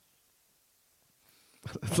genie.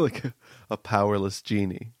 It's like a powerless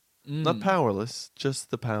genie. Not powerless,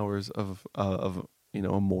 just the powers of a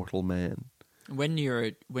mortal man. When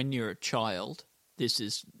you're a child, this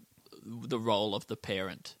is the role of the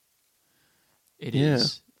parent. It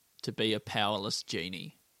is to be a powerless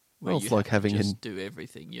genie. Where Well, it's you like have to having just do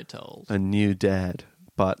everything you're told. a new dad,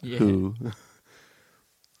 but who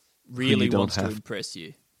Really you don't wants to have- impress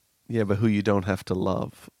you. yeah, but who you don't have to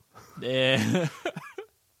love. Yeah.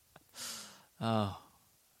 Oh.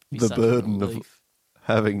 be The such a burden of relief.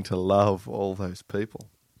 having to love all those people.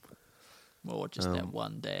 Or just that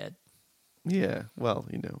one dad. Yeah, well,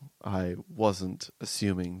 I wasn't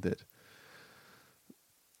assuming that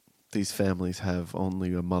these families have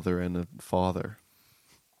only a mother and a father.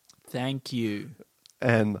 Thank you.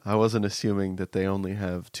 And I wasn't assuming that they only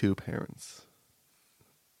have two parents.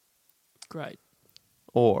 Great.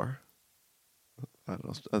 Or, I don't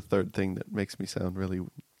know, a third thing that makes me sound really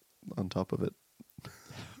on top of it.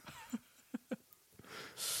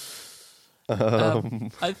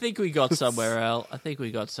 I think we got somewhere, Al. I think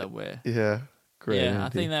we got somewhere. Yeah, great. Yeah, I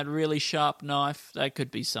Andy. think that really sharp knife, that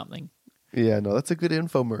could be something. Yeah, no, that's a good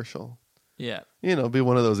infomercial. Yeah. Be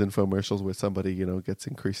one of those infomercials where somebody, gets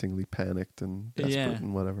increasingly panicked and desperate Yeah.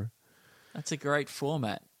 and whatever. That's a great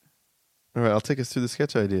format. All right, I'll take us through the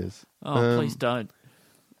sketch ideas. Oh, please don't.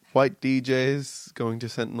 White DJs going to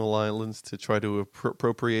Sentinel Islands to try to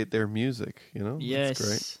appropriate their music, Yes.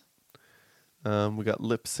 That's great. We got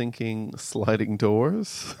lip syncing sliding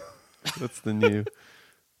doors. That's the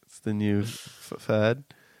new fad.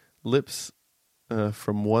 Lips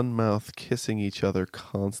from one mouth kissing each other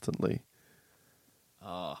constantly.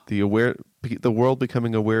 Oh. The world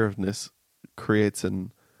becoming aware of this creates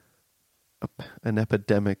an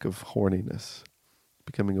epidemic of horniness.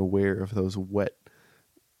 Becoming aware of those wet,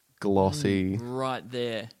 glossy, Right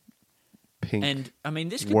there. pink And, I mean,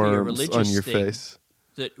 this could be a worms religious on your thing. face.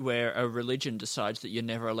 That where a religion decides that you're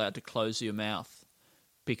never allowed to close your mouth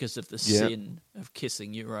because of the Yeah. sin of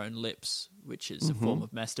kissing your own lips, which is a form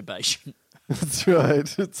of masturbation. That's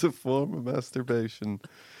right. It's a form of masturbation.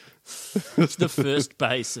 It's the first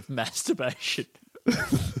base of masturbation.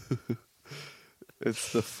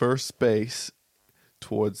 It's the first base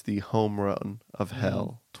towards the home run of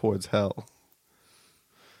hell, towards hell.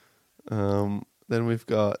 Then we've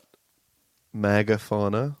got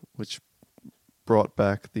Magafauna, which brought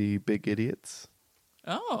back the Big Idiots.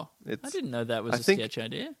 Oh, I It's- didn't know that was I a think- sketch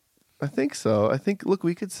idea. I think so. Look,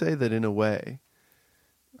 we could say that in a way,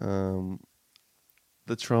 the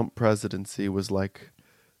Trump presidency was like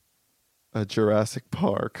a Jurassic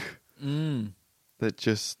Park that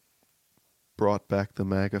just brought back the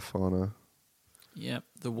Magafauna. Yep,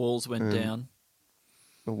 the walls went Mm. down.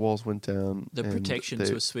 The walls went down. The and protections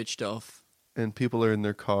they- were switched off. and people are in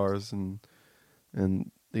their cars, and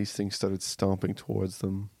these things started stomping towards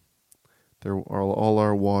them. All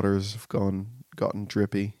our waters have gotten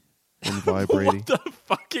drippy and vibrating. What the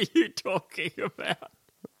fuck are you talking about?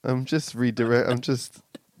 I'm just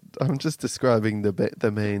describing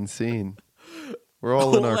the main scene. We're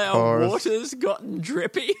all in our cars. Water's gotten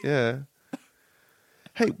drippy. Yeah.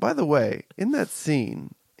 Hey, by the way, in that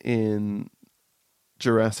scene in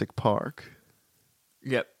Jurassic Park,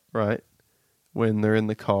 Yep. right? When they're in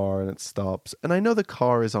the car and it stops, and I know the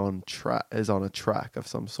car is on a track of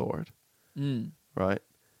some sort, right?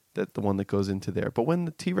 that the one that goes into there. But when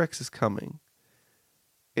the T-Rex is coming,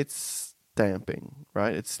 it's stamping,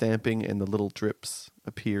 right? It's stamping, and the little drips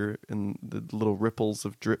appear, and the little ripples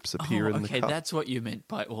of drips appear in the cup. Okay, that's what you meant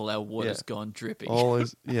by all our water's gone drippy. All our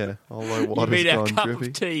water's you mean our gone cup drippy.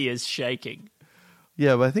 of tea is shaking.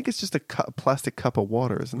 Yeah, but I think it's just a plastic cup of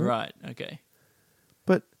water, isn't it? Right, okay.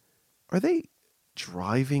 But are they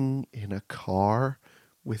driving in a car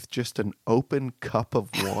with just an open cup of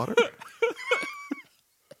water?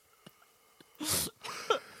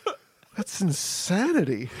 That's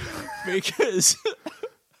insanity. Because,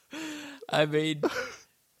 I mean,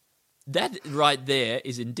 that right there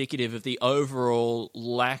is indicative of the overall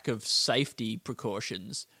lack of safety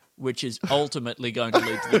precautions, which is ultimately going to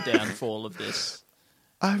lead to the downfall of this.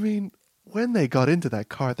 I mean, when they got into that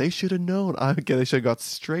car, they should have known. They should have got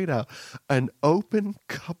straight out. An open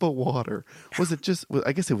cup of water. Was it just...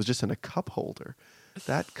 I guess it was just in a cup holder.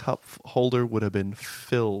 That cup holder would have been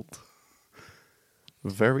filled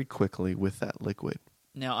very quickly with that liquid.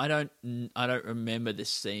 Now, I don't remember this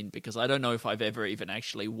scene because I don't know if I've ever even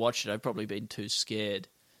actually watched it. I've probably been too scared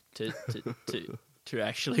to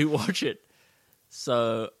actually watch it.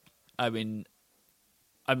 So, I mean,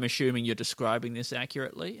 I'm assuming you're describing this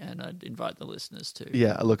accurately, and I'd invite the listeners to.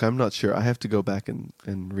 Yeah, look, I'm not sure. I have to go back and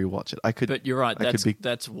rewatch it. But you're right.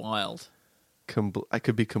 That's wild. I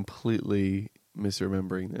could be completely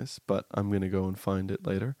misremembering this, but I'm going to go and find it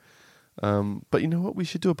later. But you know what? We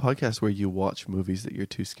should do a podcast where you watch movies that you're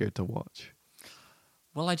too scared to watch.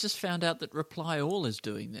 Well, I just found out that Reply All is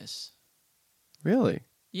doing this. Really?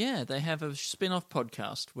 Yeah, they have a spin-off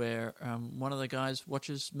podcast where one of the guys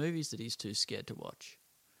watches movies that he's too scared to watch.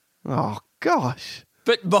 Oh, gosh.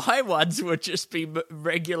 But my ones would just be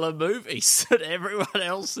regular movies that everyone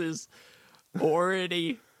else is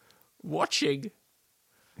already watching.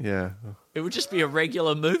 Yeah. It would just be a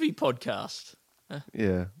regular movie podcast.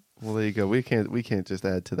 Yeah. Well, there you go. We can't just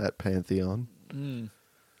add to that pantheon.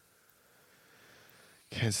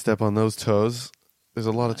 Can't step on those toes. There's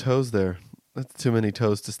a lot of toes there. That's too many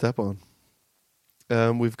toes to step on.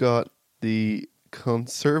 We've got the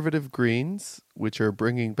Conservative Greens, which are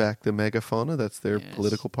bringing back the megafauna. That's their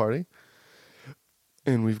political party.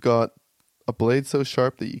 And we've got a blade so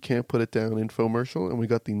sharp that you can't put it down infomercial. And we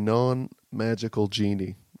got the non-magical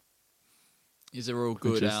genie. These are all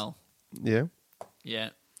good, Al. Yeah? Yeah.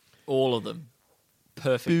 All of them.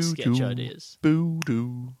 Perfect sketch ideas.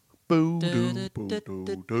 Boo-doo. Boo-doo. Boo-doo.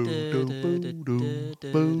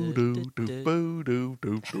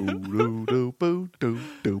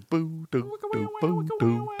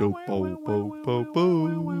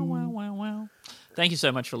 Thank you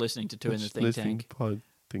so much for listening to Two in the Think Tank.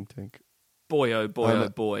 Think Tank. Boy, oh boy, oh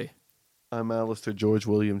boy. I'm Alistair George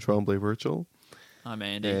William Tremblay Virgil. I'm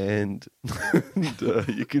Andy. And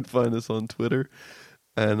you can find us on Twitter.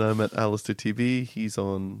 And I'm at Alistair TV. He's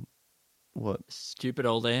on what? Stupid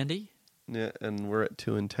Old Andy. Yeah, and we're at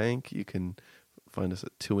Two in Tank. You can find us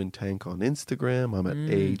at Two in Tank on Instagram. I'm at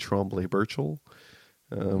A Tremblay Birchall.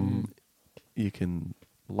 You can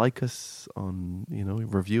like us on,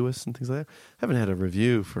 review us and things like that. I haven't had a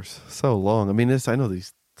review for so long. I mean, I know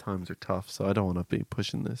these times are tough, so I don't want to be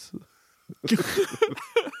pushing this.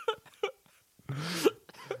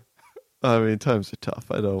 I mean, times are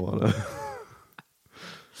tough. I don't want to.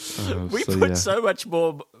 We put so much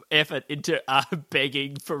more effort into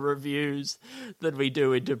begging for reviews than we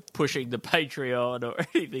do into pushing the Patreon or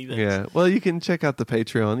anything. Yeah, well, you can check out the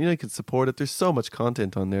Patreon. You can support it. There's so much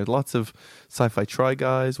content on there. Lots of Sci-Fi Try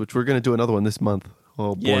Guys, which we're going to do another one this month.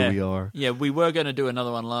 Oh, boy, we are. Yeah, we were going to do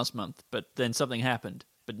another one last month, but then something happened.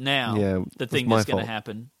 But now the thing that's going to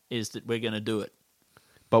happen is that we're going to do it.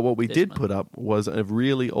 But what we did put up was a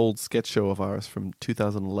really old sketch show of ours from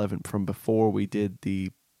 2011, from before we did the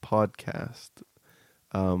podcast.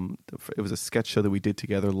 It was a sketch show that we did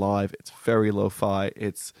together live. It's very lo-fi.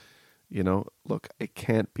 It's, look, it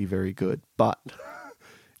can't be very good, but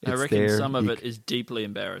I reckon some of it is deeply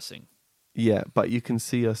embarrassing. Yeah, but you can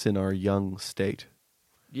see us in our young state.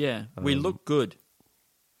 Yeah, we look good.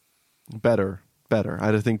 Better.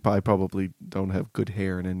 I think I probably don't have good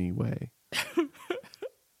hair in any way.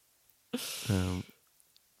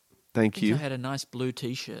 Thank you. I had a nice blue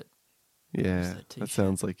T-shirt. Yeah, that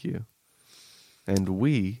sounds like you. And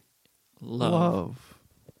we love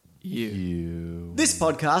you. This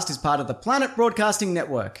podcast is part of the Planet Broadcasting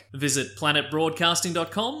Network. Visit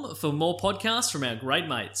planetbroadcasting.com for more podcasts from our great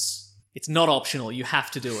mates. It's not optional. You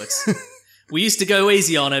have to do it. We used to go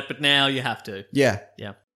easy on it, but now you have to. Yeah.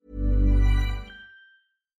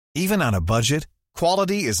 Even on a budget,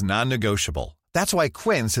 quality is non-negotiable. That's why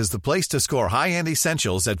Quince is the place to score high-end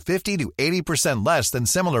essentials at 50 to 80% less than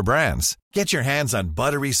similar brands. Get your hands on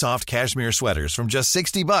buttery soft cashmere sweaters from just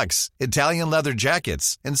 $60, Italian leather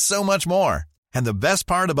jackets, and so much more. And the best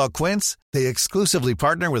part about Quince, they exclusively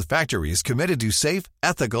partner with factories committed to safe,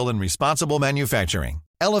 ethical, and responsible manufacturing.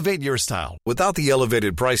 Elevate your style without the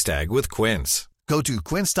elevated price tag with Quince. Go to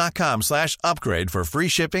quince.com/upgrade for free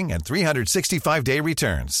shipping and 365-day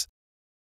returns.